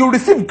 and you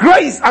receive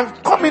grace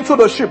and come into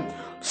the ship.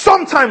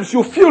 Sometimes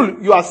you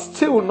feel you are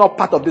still not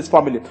part of this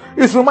family.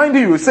 It's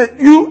reminding you, say,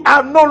 you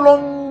are no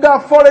longer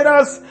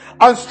foreigners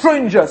and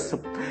strangers.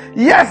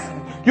 Yes,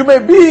 you may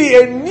be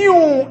a new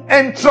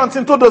entrant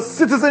into the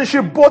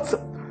citizenship boat.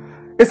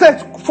 It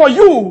says, for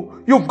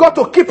you, you've got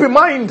to keep in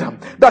mind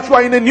that you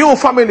are in a new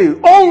family.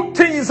 All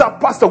things have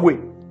passed away.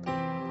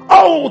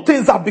 All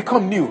things have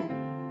become new.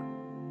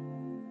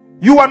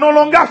 You are no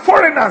longer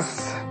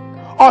foreigners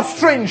or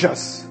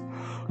strangers.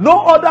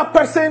 No other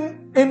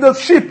person in the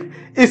ship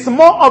is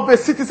more of a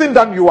citizen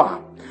than you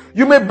are.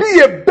 You may be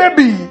a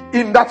baby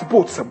in that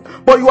boat,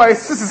 but you are a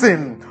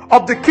citizen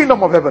of the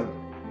kingdom of heaven.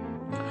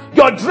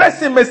 Your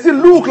dressing may still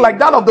look like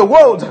that of the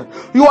world.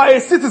 You are a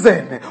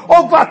citizen.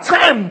 Over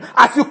time,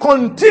 as you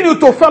continue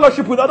to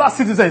fellowship with other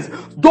citizens,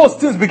 those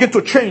things begin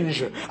to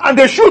change. And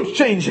they should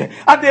change.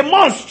 And they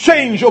must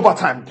change over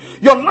time.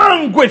 Your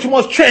language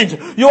must change.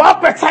 Your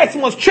appetite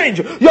must change.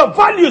 Your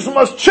values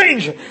must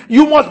change.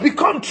 You must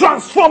become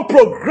transformed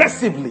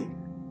progressively.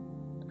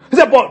 He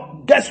said,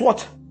 but guess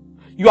what?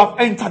 You have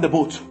entered the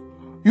boat.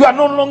 You are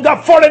no longer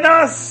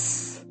foreigners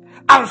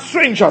and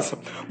strangers,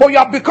 but you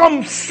have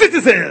become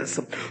citizens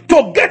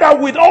together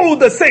with all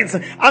the saints.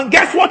 And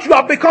guess what? You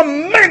have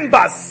become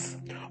members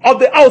of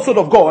the household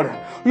of God.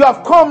 You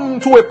have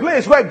come to a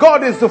place where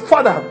God is the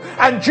Father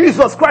and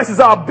Jesus Christ is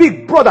our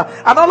big brother,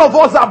 and all of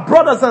us are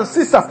brothers and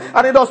sisters,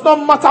 and it does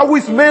not matter who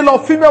is male or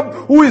female,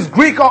 who is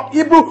Greek or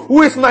Hebrew,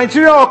 who is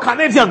Nigerian or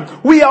Canadian.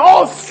 We are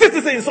all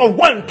citizens of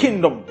one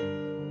kingdom.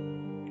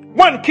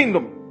 One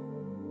kingdom.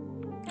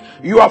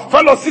 You are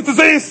fellow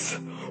citizens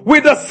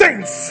with the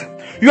saints.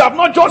 You have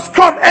not just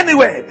come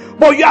anywhere,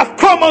 but you have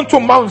come unto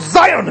Mount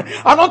Zion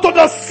and unto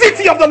the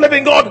city of the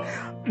living God,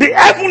 the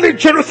heavenly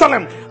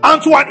Jerusalem,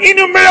 and to an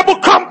innumerable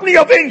company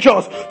of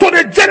angels, to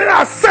the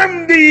general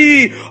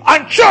assembly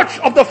and church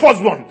of the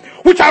firstborn,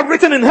 which are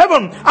written in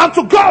heaven, and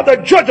to God the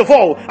judge of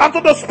all, and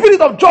to the spirit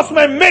of just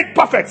men made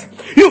perfect.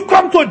 You've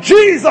come to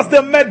Jesus,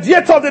 the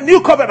mediator of the new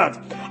covenant,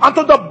 and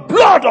to the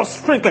blood of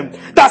sprinkling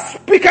that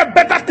speaketh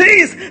better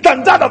things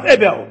than that of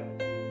Abel.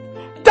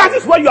 That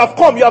is where you have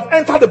come. You have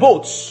entered the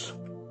boat.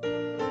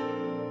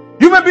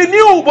 You may be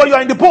new, but you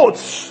are in the boat.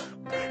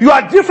 You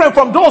are different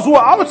from those who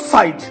are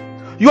outside.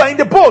 You are in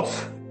the boat.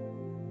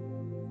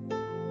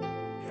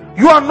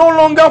 You are no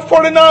longer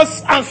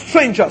foreigners and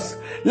strangers.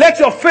 Let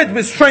your faith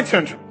be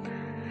strengthened.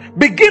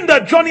 Begin the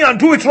journey and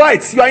do it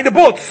right. You are in the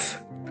boat.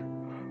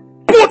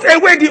 Put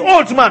away the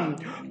old man.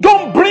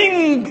 Don't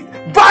bring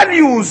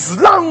values,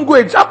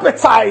 language,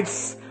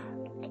 appetites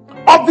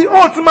of the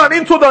old man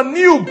into the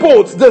new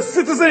boat, the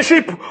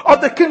citizenship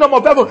of the kingdom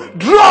of heaven.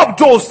 Drop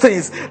those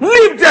things.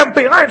 Leave them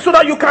behind so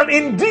that you can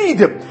indeed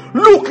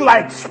look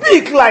like,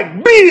 speak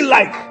like, be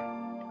like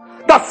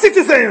the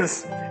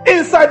citizens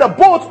inside the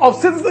boat of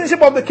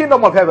citizenship of the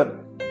kingdom of heaven.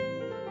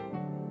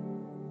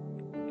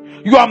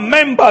 You are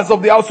members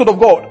of the household of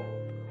God.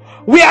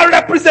 We are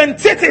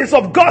representatives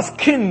of God's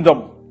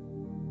kingdom.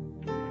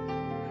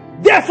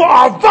 Therefore,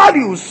 our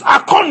values,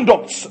 our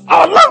conduct,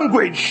 our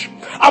language,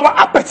 our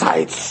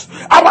appetites,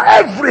 our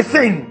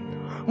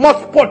everything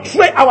must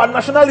portray our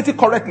nationality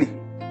correctly.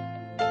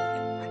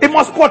 It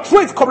must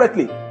portray it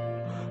correctly.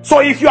 So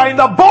if you are in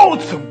the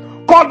boat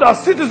called the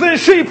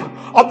citizenship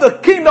of the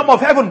kingdom of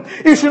heaven,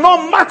 it should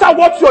not matter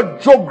what your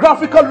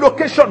geographical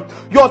location,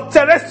 your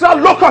terrestrial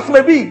locus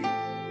may be.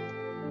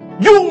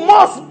 You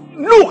must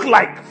look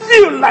like,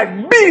 feel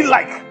like, be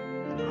like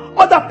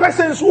other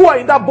persons who are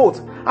in that boat.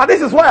 And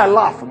this is why I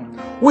laugh.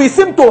 We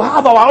seem to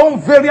have our own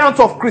variant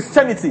of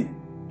Christianity.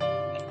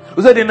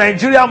 We say the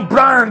Nigerian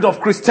brand of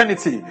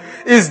Christianity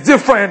is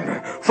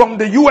different from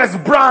the US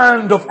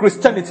brand of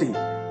Christianity.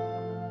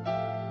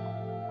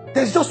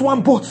 There's just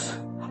one boat.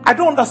 I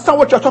don't understand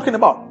what you're talking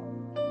about.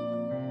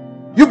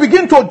 You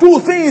begin to do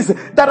things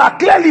that are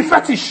clearly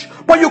fetish,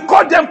 but you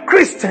call them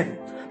Christian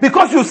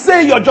because you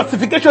say your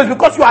justification is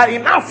because you are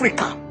in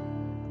Africa.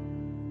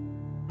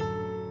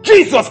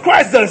 Jesus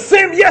Christ the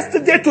same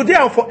yesterday, today,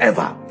 and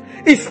forever.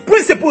 His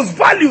principles,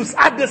 values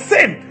are the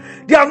same.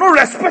 They are no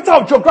respecter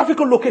of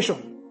geographical location.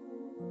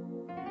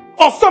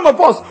 Or some of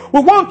us,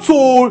 we want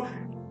to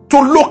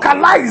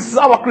localize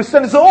our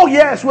Christianity. Oh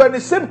yes, we're in the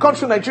same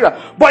country,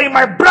 Nigeria, but in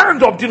my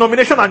brand of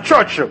denomination and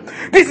church,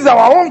 this is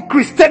our own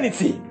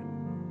Christianity.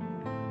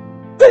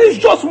 There is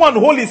just one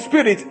Holy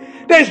Spirit.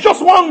 There is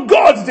just one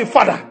God the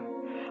Father.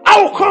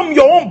 How come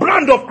your own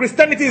brand of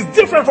Christianity is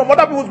different from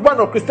other people's brand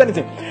of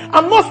Christianity?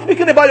 I'm not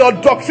speaking about your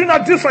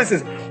doctrinal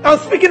differences. I'm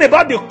speaking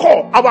about the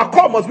core. Our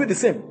core must be the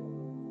same.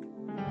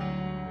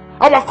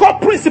 Our core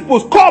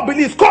principles, core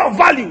beliefs, core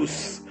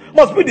values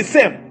must be the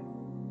same.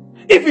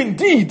 If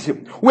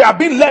indeed we are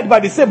being led by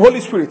the same Holy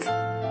Spirit,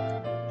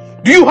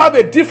 do you have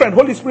a different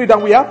Holy Spirit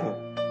than we have?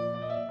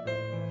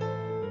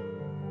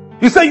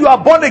 You say you are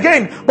born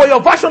again, but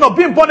your version of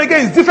being born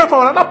again is different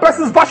from another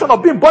person's version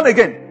of being born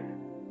again.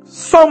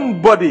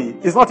 Somebody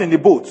is not in the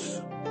boat.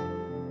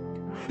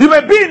 You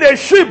may be in a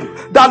ship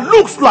that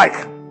looks like,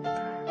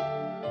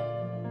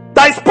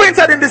 that is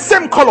painted in the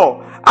same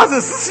color as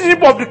the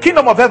citizenship of the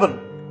kingdom of heaven.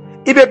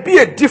 It may be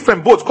a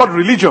different boat called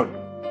religion.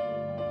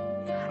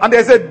 And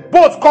there's a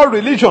boat called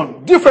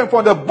religion different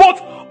from the boat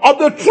of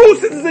the true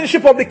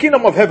citizenship of the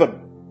kingdom of heaven.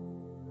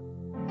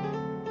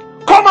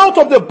 Come out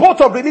of the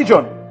boat of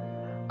religion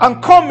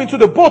and come into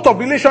the boat of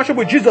relationship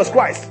with Jesus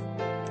Christ.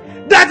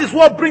 That is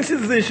what brings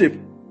citizenship.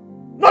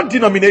 Not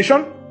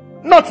denomination,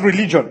 not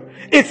religion.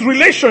 It's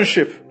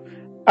relationship.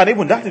 And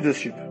even that is the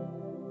ship.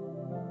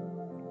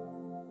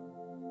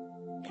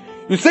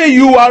 You say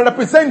you are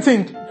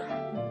representing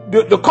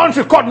the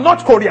country called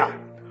North Korea.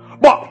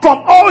 But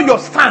from all your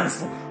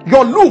stance,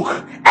 your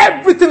look,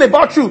 everything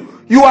about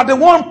you, you are the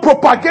one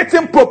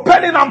propagating,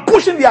 propelling, and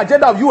pushing the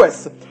agenda of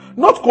US.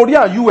 North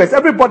Korea and US,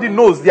 everybody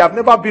knows they have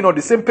never been on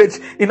the same page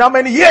in how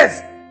many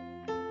years?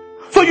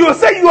 So you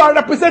say you are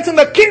representing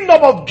the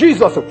kingdom of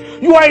Jesus.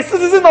 You are a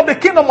citizen of the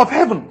kingdom of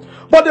heaven.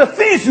 But the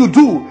things you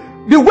do,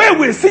 the way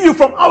we see you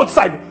from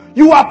outside,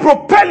 you are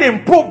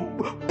propelling,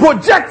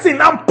 projecting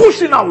and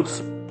pushing out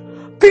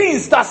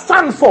things that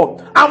stand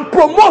for and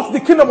promote the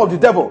kingdom of the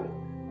devil.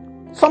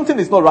 Something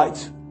is not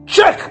right.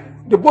 Check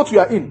the boat you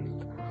are in.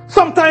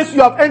 Sometimes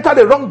you have entered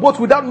the wrong boat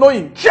without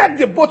knowing. Check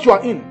the boat you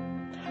are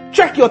in.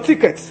 Check your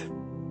tickets.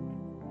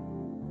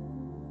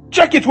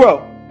 Check it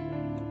well.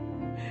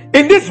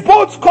 In this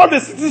boat called the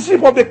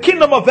citizenship of the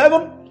kingdom of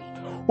heaven,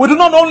 we do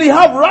not only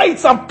have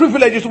rights and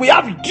privileges, we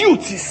have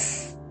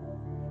duties.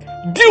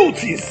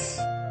 Duties.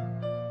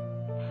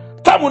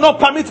 Time will not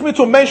permit me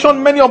to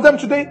mention many of them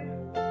today,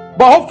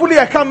 but hopefully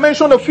I can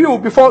mention a few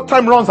before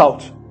time runs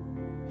out.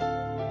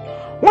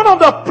 One of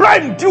the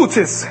prime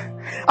duties,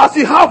 as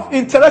you have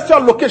in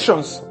terrestrial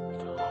locations,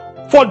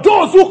 for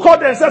those who call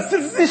themselves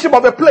citizenship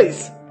of a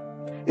place,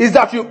 is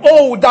that you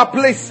owe that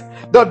place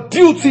the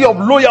duty of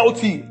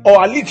loyalty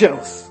or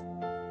allegiance.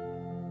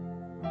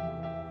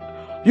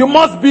 You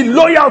must be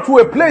loyal to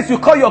a place you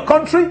call your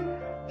country.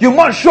 You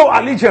must show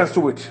allegiance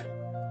to it.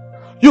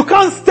 You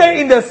can't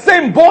stay in the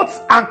same boat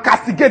and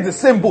castigate the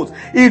same boat.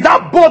 If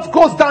that boat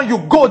goes down, you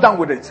go down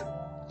with it.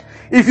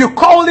 If you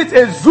call it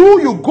a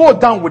zoo, you go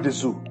down with the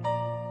zoo.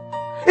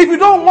 If you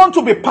don't want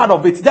to be part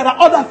of it, there are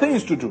other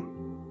things to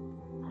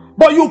do.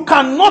 But you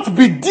cannot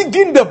be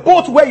digging the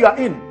boat where you are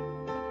in.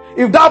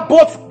 If that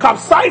boat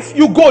capsizes,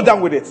 you go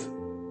down with it.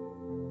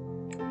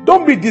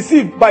 Don't be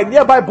deceived by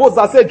nearby boats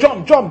that say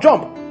jump, jump,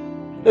 jump.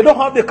 They don't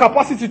have the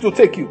capacity to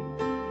take you.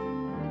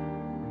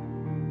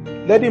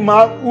 Let him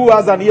who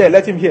has an ear,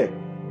 let him hear.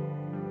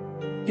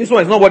 This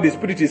one is not what the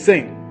Spirit is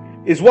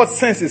saying. It's what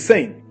sense is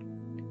saying.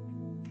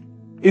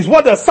 It's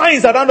what the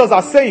signs around us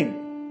are saying.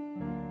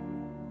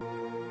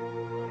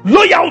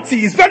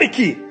 Loyalty is very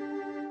key.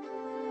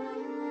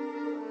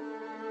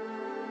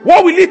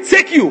 What will it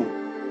take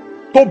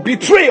you to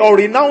betray or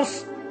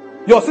renounce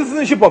your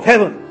citizenship of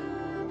heaven?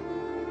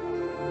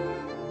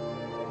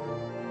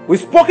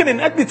 We've spoken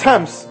in earthly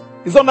terms.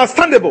 It's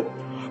understandable.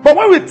 But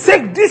when we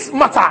take this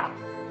matter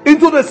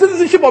into the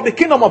citizenship of the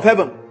kingdom of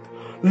heaven,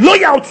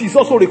 loyalty is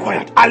also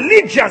required.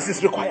 Allegiance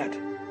is required.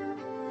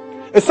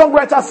 A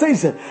songwriter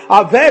says,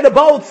 I've heard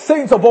about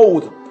saints of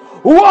old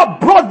who are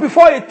brought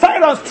before a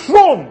tyrant's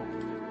throne.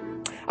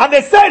 And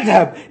they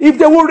said, if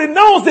they will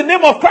renounce the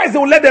name of Christ, they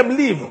will let them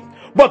live.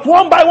 But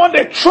one by one,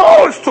 they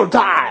chose to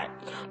die.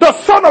 The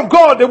Son of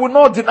God, they will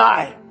not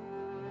deny.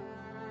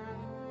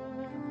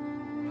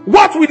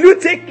 What will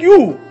it take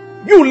you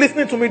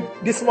listening to me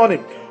this morning?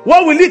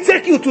 What will it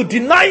take you to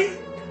deny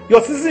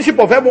your citizenship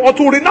of heaven or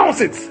to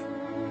renounce it?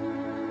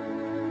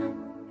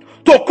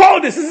 To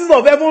call the citizens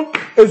of heaven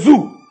a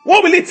zoo.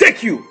 What will it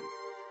take you?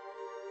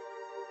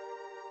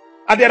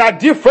 And there are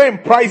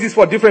different prices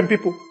for different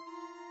people.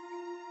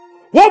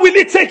 What will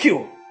it take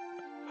you?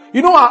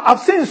 You know, I've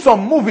seen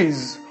some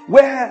movies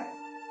where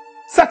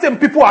certain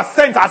people are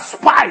sent as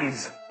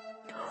spies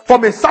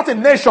from a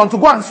certain nation to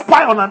go and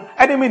spy on an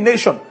enemy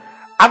nation.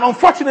 And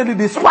unfortunately,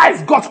 the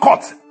spies got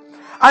caught.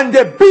 And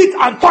they beat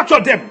and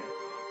tortured them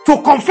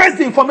to confess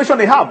the information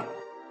they have.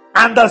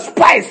 And the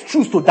spies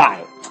choose to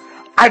die.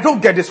 I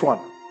don't get this one.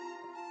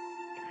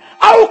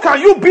 How can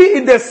you be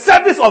in the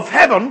service of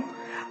heaven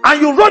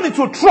and you run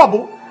into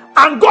trouble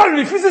and God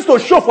refuses to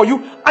show for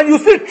you and you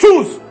still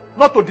choose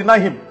not to deny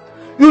him?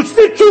 You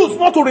still choose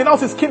not to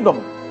renounce his kingdom.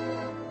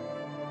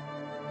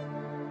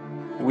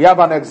 We have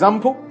an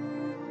example.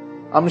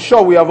 I'm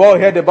sure we have all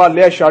heard about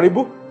Leah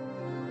Sharibu,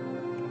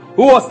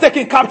 who was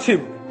taken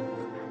captive,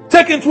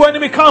 taken to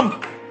enemy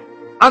camp,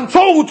 and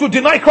told to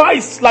deny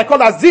Christ like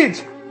others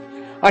did.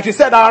 And she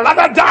said, I'd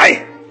rather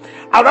die,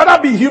 I'd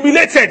rather be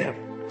humiliated,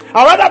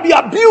 I'd rather be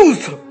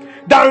abused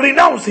than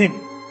renounce him.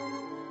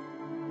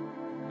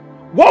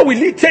 What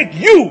will it take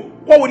you?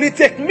 What will it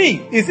take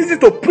me? It's easy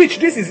to preach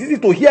this, it's easy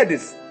to hear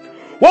this.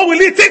 What will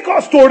it take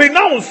us to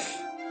renounce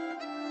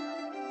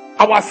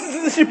our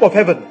citizenship of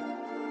heaven?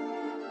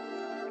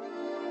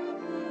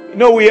 You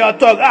know, we are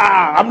talking,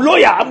 I'm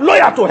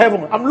loyal to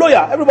heaven. I'm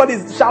loyal. Everybody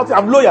is shouting,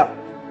 I'm loyal.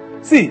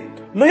 See,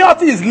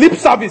 loyalty is lip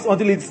service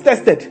until it's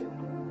tested.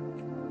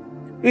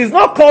 It's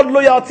not called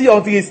loyalty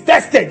until it's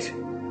tested.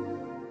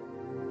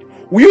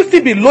 Will you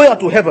still be loyal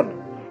to heaven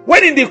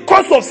when in the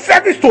course of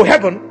service to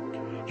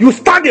heaven, you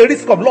stand the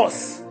risk of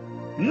loss,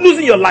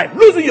 losing your life,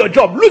 losing your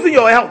job, losing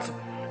your health,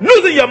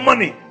 losing your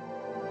money,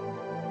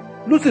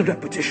 losing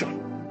reputation?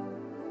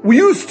 Will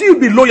you still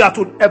be loyal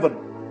to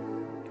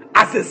heaven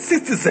as a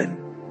citizen?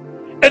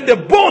 And the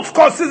boat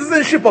called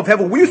citizenship of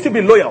heaven, will you still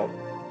be loyal?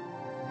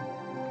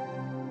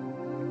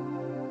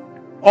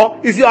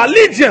 Or is your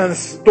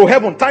allegiance to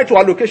heaven tied to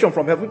allocation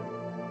from heaven?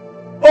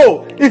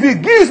 Oh, if he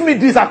gives me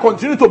this, I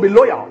continue to be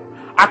loyal.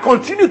 I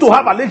continue to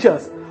have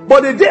allegiance.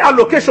 But the day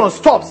allocation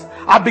stops,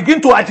 I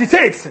begin to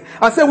agitate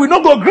and say, we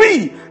not go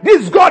agree.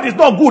 This God is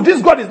not good.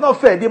 This God is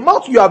not fair. The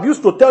mouth you have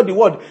used to tell the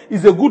world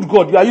is a good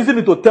God. You are using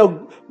it to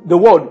tell the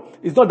world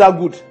it's not that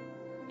good.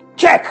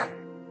 Check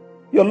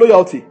your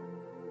loyalty.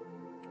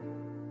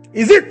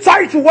 Is it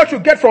tied to what you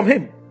get from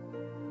him?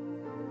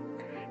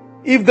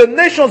 If the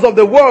nations of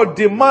the world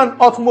demand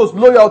utmost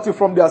loyalty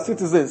from their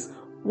citizens,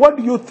 what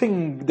do you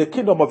think the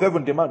kingdom of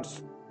heaven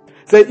demands?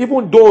 Say,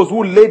 even those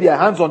who lay their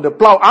hands on the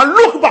plow and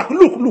look back,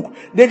 look.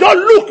 They just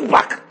look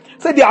back.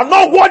 Say they are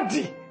not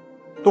worthy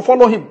to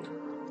follow him,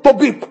 to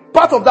be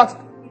part of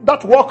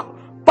that work,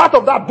 part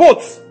of that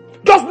boat.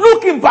 Just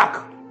looking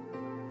back.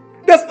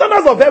 The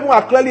standards of heaven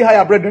are clearly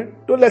higher, brethren.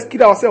 Don't let's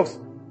kid ourselves.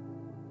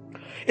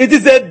 It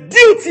is a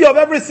duty of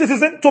every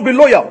citizen to be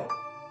loyal,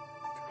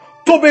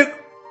 to be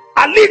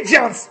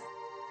allegiance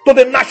to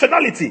the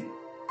nationality.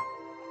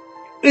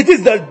 It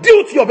is the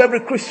duty of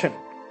every Christian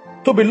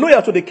to be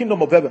loyal to the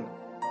kingdom of heaven.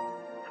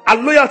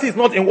 And loyalty is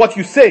not in what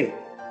you say,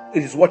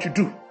 it is what you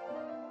do.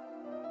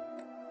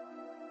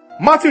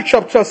 Matthew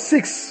chapter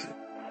 6,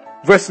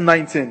 verse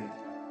 19.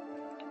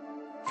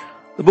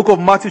 The book of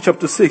Matthew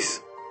chapter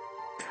 6.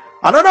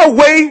 Another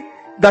way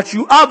that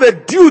you have a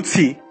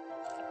duty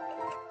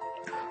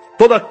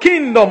to the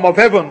kingdom of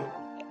heaven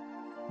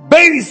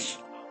based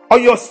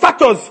on your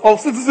status of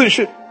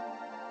citizenship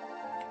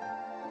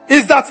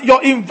is that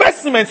your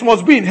investments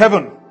must be in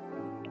heaven.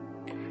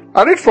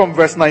 I read from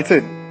verse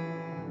 19.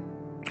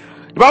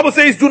 The Bible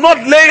says, do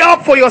not lay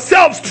up for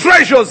yourselves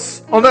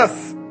treasures on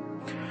earth,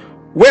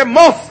 where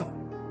moth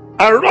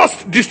and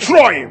rust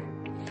destroy,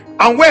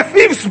 and where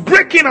thieves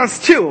break in and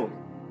steal.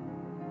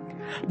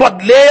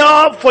 But lay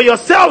up for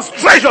yourselves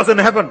treasures in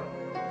heaven,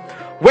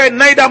 where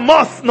neither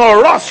moth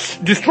nor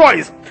rust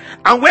destroys,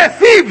 and where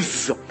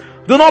thieves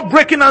do not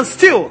break in and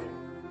steal.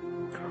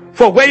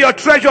 For where your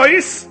treasure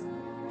is,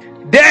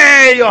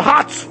 there your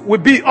heart will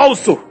be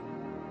also.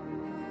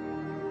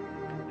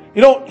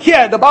 You know,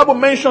 here the Bible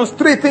mentions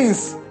 3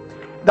 things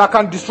that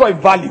can destroy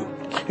value.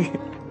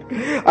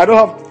 I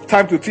don't have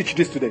time to teach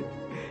this today.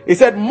 It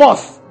said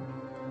moth.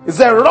 It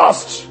said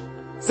rust.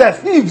 It said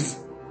thieves.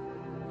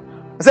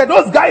 It said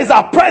those guys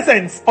are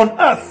present on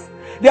earth.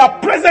 They are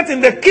present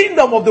in the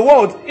kingdom of the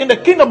world, in the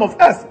kingdom of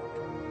earth.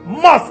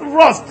 Moth,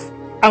 rust,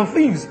 and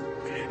thieves.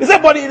 He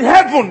said, but in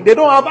heaven, they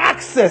don't have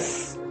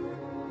access.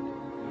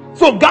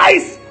 So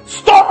guys,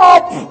 store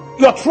up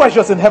your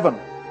treasures in heaven.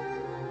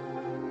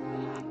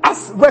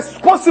 As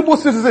responsible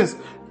citizens,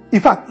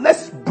 in fact,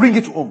 let's bring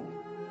it home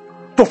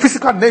to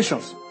physical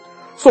nations.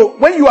 So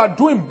when you are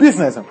doing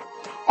business,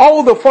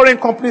 all the foreign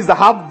companies that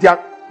have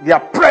their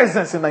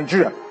presence in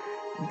Nigeria,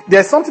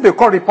 there's something they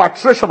call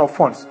repatriation of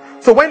funds.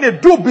 So when they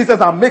do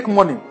business and make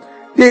money,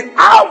 they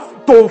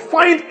have to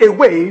find a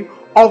way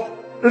of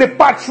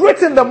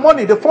repatriating the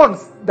money, the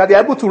funds that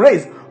they're able to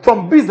raise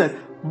from business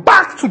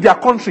back to their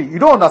country. You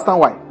don't understand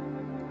why.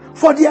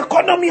 For the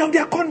economy of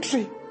their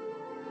country.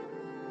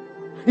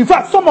 In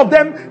fact, some of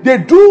them, they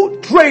do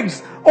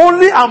trades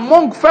only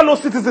among fellow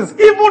citizens,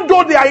 even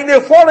though they are in a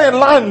foreign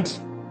land.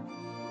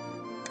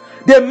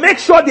 They make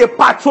sure they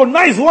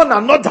patronize one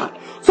another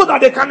so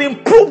that they can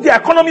improve the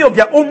economy of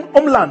their own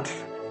homeland.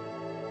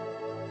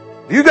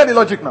 Do you get the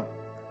logic now?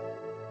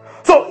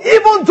 So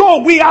even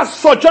though we are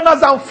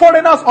sojourners and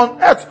foreigners on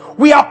earth,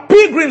 we are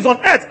pilgrims on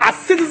earth as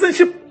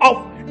citizenship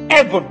of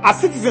heaven, as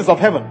citizens of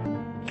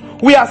heaven.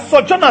 We are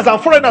sojourners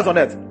and foreigners on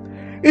earth.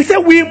 He said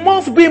we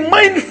must be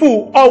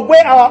mindful of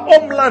where our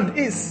homeland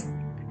is.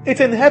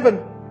 It's in heaven.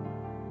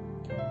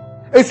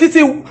 A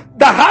city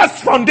that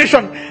has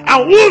foundation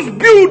and whose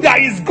builder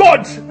is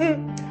God.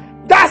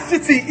 That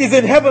city is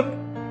in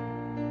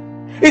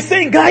heaven. He's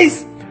saying,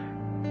 guys,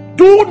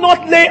 do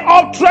not lay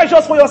up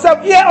treasures for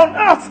yourself here on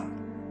earth.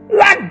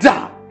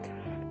 Rather,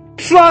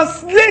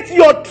 translate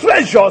your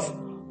treasures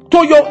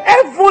to your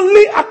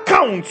heavenly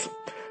account,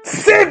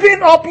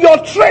 saving up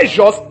your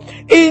treasures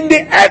in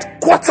the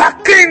headquarter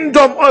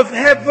kingdom of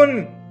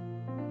heaven.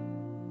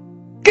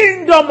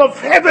 Kingdom of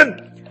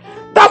heaven.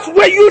 That's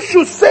where you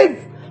should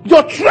save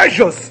your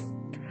treasures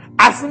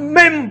as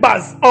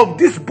members of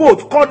this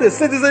boat called the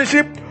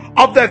citizenship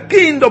of the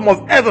kingdom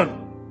of heaven.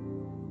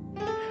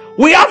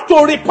 We have to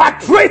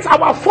repatriate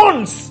our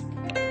funds,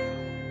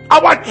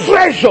 our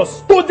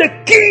treasures to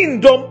the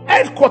kingdom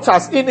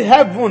headquarters in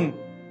heaven.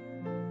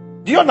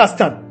 Do you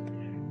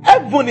understand?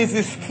 Heaven is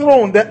his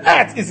throne, the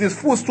earth is his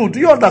footstool. Do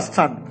you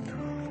understand?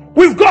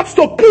 We've got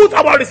to put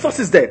our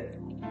resources there.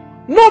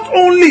 Not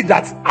only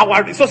that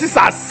our resources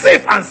are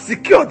safe and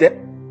secure there,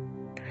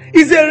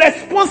 it's a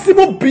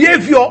responsible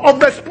behavior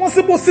of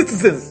responsible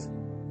citizens.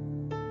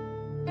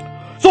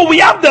 So we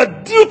have the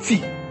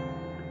duty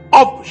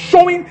of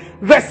showing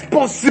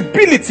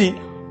responsibility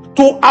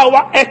to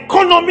our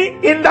economy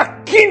in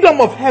the kingdom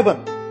of heaven.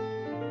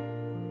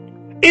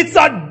 It's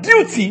a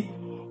duty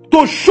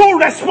to show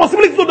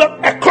responsibility to the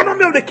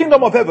economy of the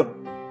kingdom of heaven.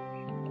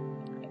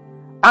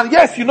 And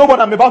yes, you know what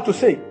I'm about to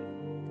say.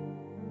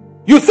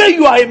 You say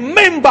you are a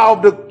member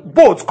of the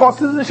boat called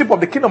citizenship of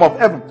the kingdom of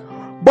heaven,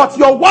 but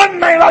your 1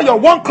 naira, your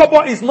 1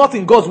 kobo is not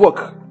in God's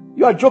work.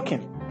 You are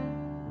joking.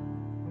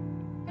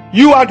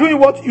 You are doing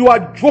what? You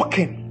are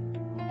joking.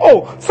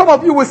 Oh, some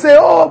of you will say,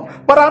 oh,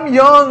 but I'm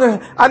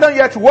young, I don't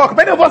yet work.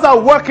 Many of us are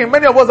working,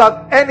 many of us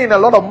are earning a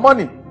lot of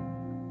money.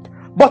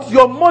 But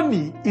your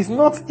money is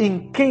not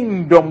in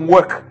kingdom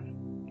work.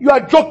 You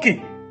are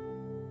joking.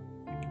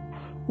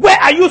 Where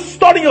are you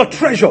storing your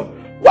treasure?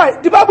 Why?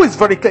 The Bible is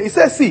very clear. It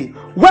says, see,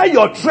 where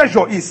your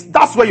treasure is,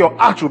 that's where your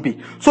heart will be.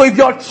 So if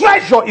your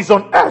treasure is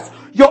on earth,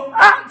 your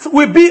heart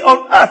will be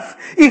on earth.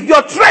 If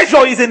your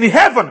treasure is in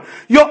heaven,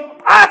 your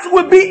heart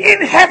will be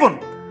in heaven.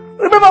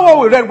 Remember what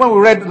we read when we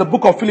read the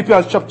book of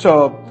Philippians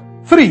chapter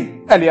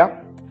 3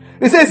 earlier?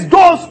 It says,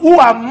 those who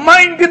are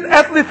minding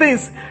earthly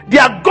things,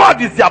 their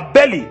God is their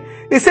belly.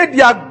 It said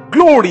their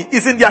glory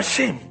is in their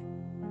shame.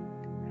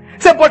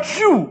 It said, but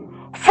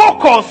you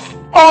focus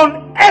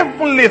on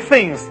heavenly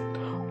things.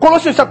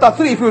 Colossians chapter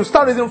 3, if you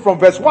start reading from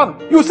verse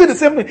 1, you see the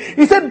same thing.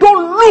 He said,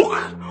 don't look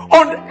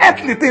on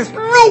earthly things.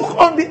 Look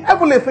on the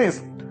heavenly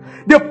things.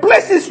 The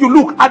places you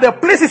look are the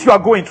places you are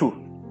going to.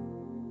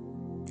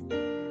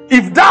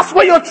 If that's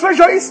where your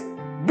treasure is,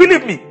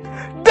 believe me,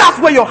 that's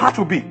where your heart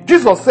will be.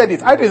 Jesus said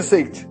it. I didn't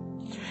say it.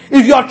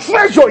 If your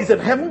treasure is in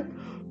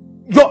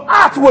heaven, your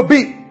heart will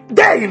be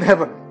there in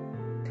heaven.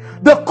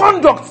 The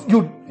conduct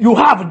you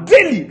have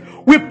daily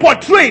will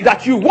portray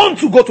that you want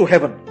to go to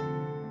heaven.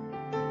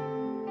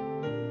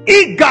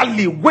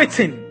 Eagerly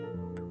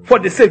waiting for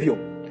the Savior.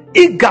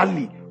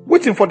 Eagerly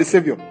waiting for the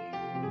Savior.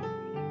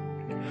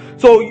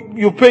 So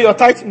you pay your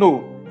tithe?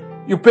 No.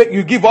 You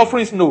give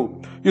offerings?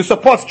 No. You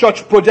support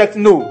church projects?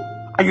 No.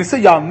 And you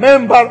say you're a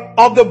member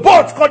of the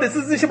board called the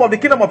Citizenship of the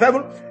Kingdom of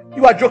Heaven?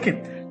 You are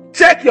joking.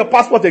 Check your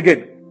passport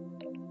again.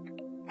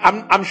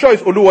 I'm sure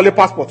it's Oluwole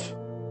passport.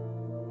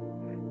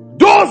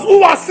 Those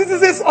who are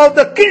citizens of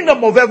the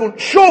Kingdom of Heaven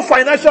show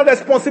financial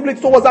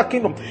responsibility towards that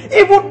kingdom.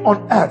 Even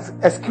on earth,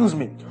 excuse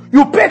me,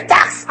 you pay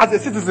tax as a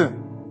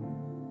citizen.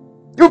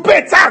 You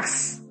pay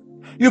tax.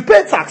 You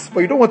pay tax, but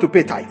you don't want to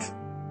pay tithe.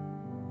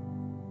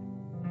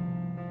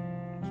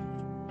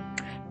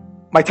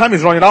 My time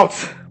is running out.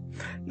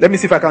 Let me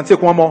see if I can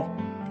take one more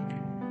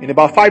in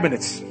about 5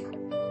 minutes.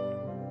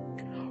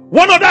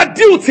 One other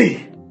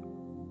duty,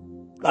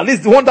 at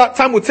least the one that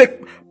time will take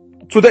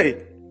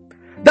today,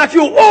 that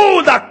you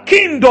owe the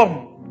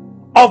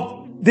kingdom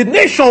of the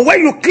nation where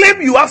you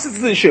claim you have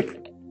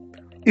citizenship,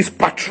 is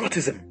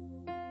patriotism.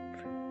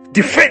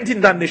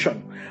 Defending that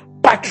nation.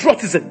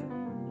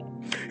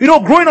 Patriotism. You know,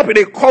 growing up in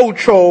a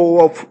culture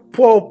of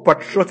poor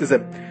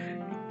patriotism,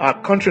 our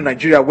country,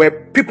 Nigeria, where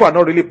people are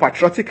not really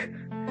patriotic,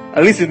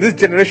 at least in this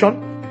generation,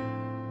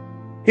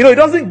 you know, it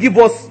doesn't give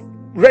us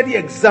ready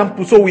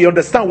examples so we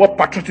understand what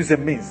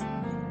patriotism means.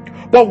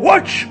 But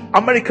watch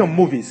American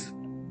movies.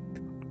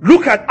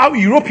 Look at how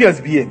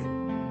Europeans behave.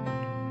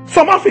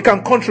 Some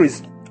African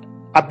countries,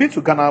 I've been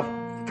to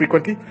Ghana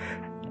frequently.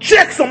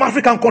 Check some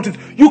African countries.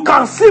 You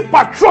can see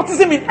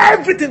patriotism in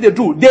everything they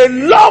do. They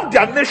love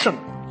their nation.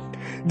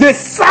 They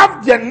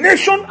serve their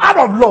nation out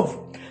of love.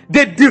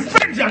 They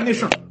defend their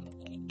nation.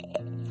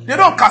 They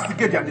don't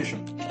castigate their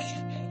nation.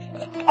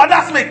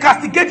 Others may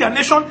castigate their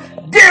nation.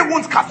 They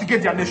won't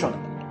castigate their nation.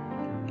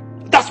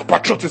 That's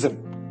patriotism.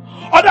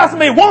 Others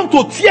may want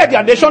to tear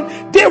their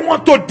nation. They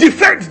want to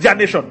defend their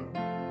nation.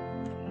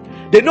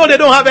 They know they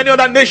don't have any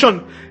other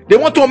nation. They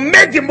want to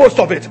make the most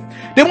of it.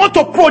 They want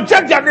to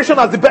project their nation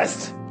as the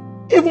best,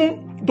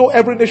 even though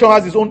every nation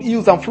has its own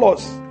ills and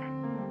flaws.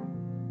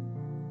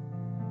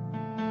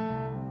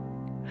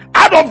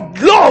 Out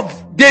of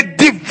love, they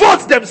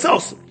devote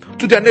themselves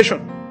to their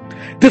nation,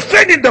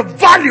 defending the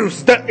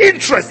values, the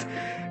interest,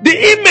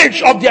 the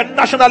image of their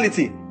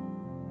nationality.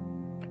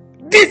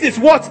 This is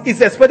what is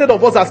expected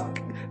of us as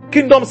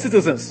kingdom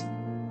citizens.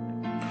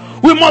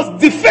 We must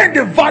defend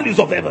the values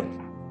of heaven.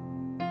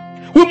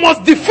 We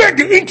must defend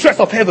the interests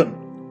of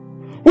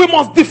heaven. We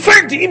must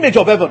defend the image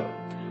of heaven.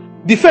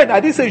 Defend, I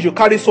didn't say you should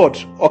carry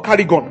sword or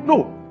carry gun.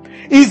 No.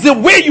 It's the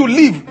way you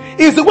live.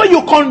 It's the way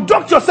you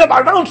conduct yourself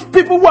around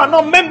people who are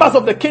not members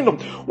of the kingdom.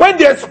 When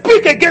they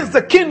speak against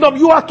the kingdom,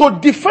 you are to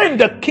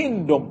defend the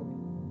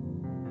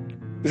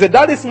kingdom. He said,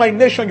 that is my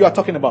nation you are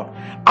talking about.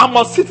 I'm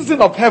a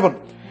citizen of heaven.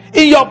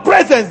 In your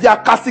presence, they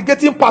are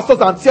castigating pastors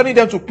and tearing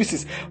them to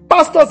pieces.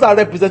 Pastors are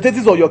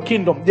representatives of your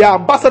kingdom. They are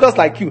ambassadors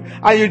like you.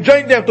 And you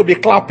join them to be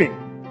clapping.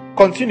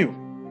 Continue.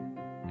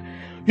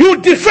 You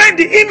defend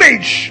the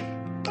image,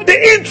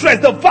 the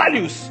interest, the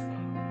values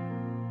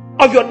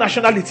of your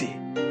nationality.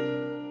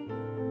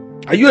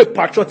 Are you a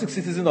patriotic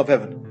citizen of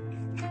heaven?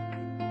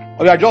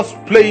 Or you are just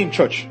playing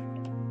church?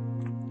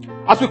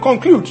 As we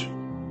conclude,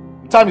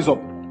 time is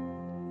up.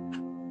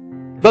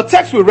 The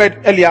text we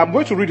read earlier, I'm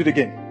going to read it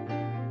again.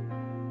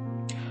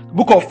 The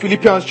book of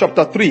Philippians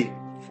chapter 3,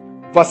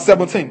 verse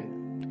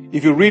 17.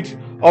 If you read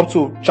up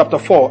to chapter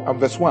 4 and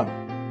verse 1.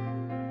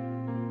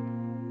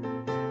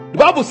 The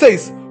Bible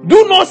says,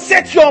 do not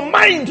set your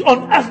mind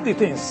on earthly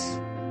things.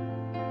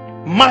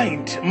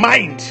 Mind.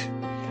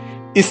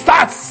 It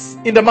starts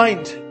in the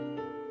mind.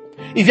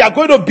 If you are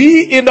going to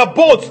be in the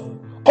boat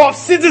called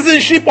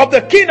citizenship of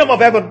the kingdom of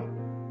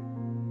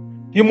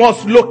heaven, you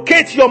must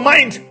locate your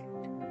mind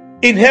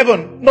in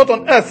heaven, not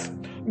on earth.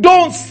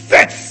 Don't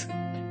set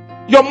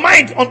your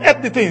mind on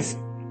earthly things.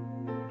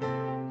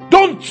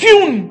 Don't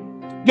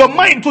tune your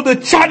mind to the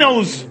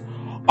channels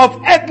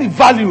of earthly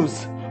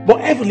values,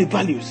 but heavenly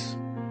values.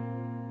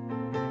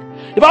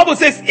 The Bible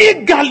says,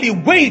 eagerly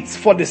wait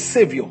for the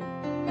Savior.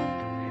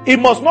 It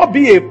must not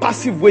be a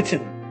passive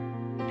waiting.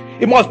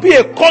 It must be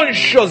a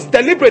conscious,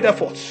 deliberate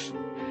effort.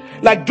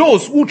 Like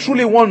those who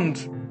truly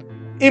want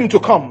him to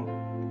come,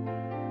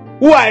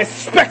 who are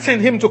expecting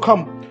him to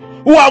come,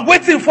 who are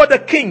waiting for the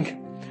king.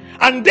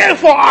 And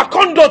therefore our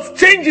conduct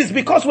changes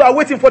because we are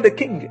waiting for the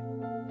king.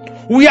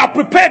 We are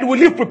prepared, we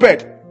live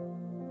prepared.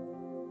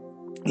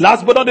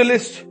 Last but not the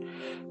least,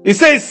 it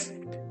says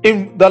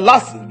in the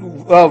last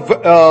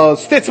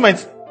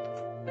statement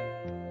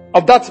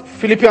of that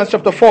Philippians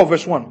chapter 4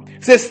 verse 1,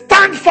 it says,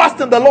 stand fast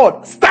in the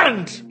Lord.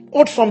 Stand.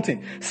 Hold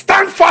something.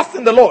 Stand fast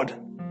in the Lord.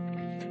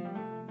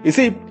 You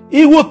see,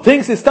 he who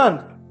thinks he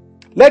stand,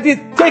 let it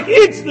take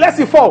it, lest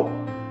he fall.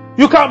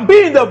 You can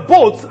be in the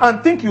boat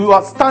and think you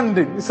are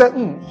standing. He said,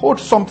 hold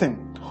something.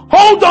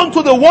 Hold on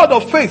to the word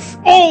of faith.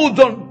 Hold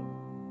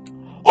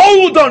on.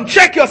 Hold on.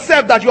 Check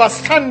yourself that you are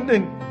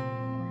standing.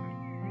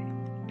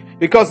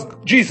 Because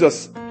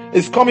Jesus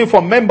is coming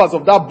for members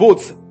of that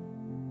boat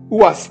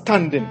who are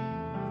standing.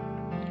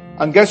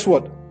 And guess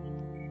what?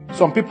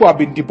 Some people have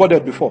been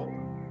deported before.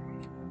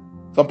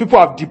 Some people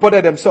have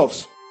deported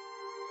themselves.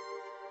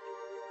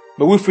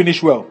 May we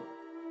finish well.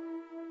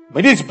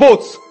 May these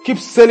boats keep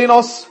sailing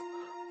us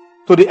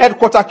to the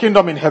headquarter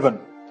kingdom in heaven.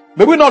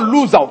 May we not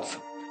lose out.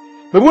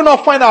 May we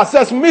not find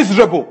ourselves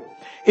miserable.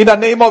 In the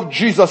name of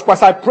Jesus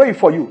Christ, I pray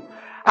for you.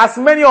 As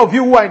many of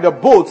you who are in the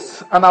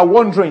boats and are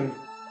wondering,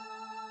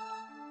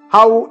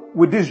 how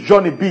will this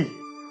journey be?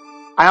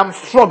 I am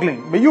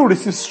struggling. May you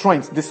receive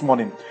strength this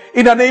morning.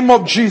 In the name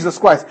of Jesus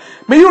Christ.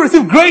 May you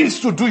receive grace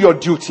to do your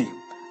duty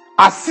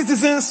as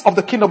citizens of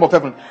the kingdom of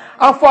heaven.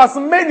 And for as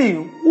many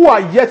who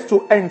are yet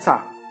to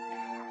enter,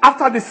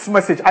 after this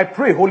message, I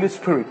pray, Holy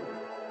Spirit,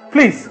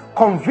 please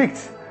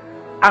convict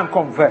and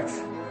convert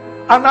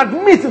and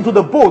admit into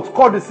the boat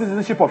called the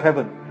citizenship of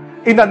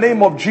heaven. In the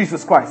name of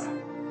Jesus Christ.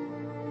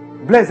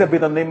 Blessed be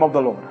the name of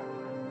the Lord.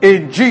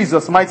 In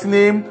Jesus' mighty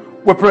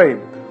name, we pray.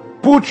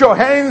 Put your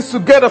hands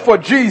together for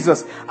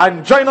Jesus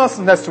and join us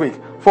next week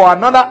for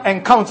another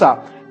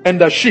encounter in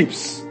the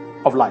ships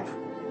of life.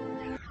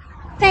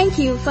 Thank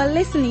you for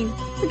listening.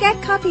 To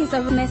get copies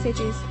of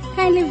messages,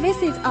 kindly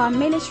visit our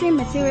ministry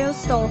materials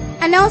store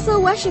and also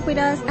worship with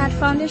us at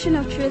Foundation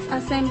of Truth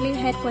Assembly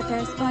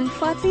headquarters on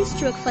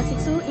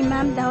 40/42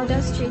 Imam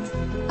Dauda Street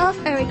off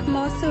Eric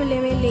Moore,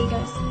 Surulere,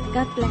 Lagos.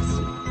 God bless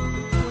you.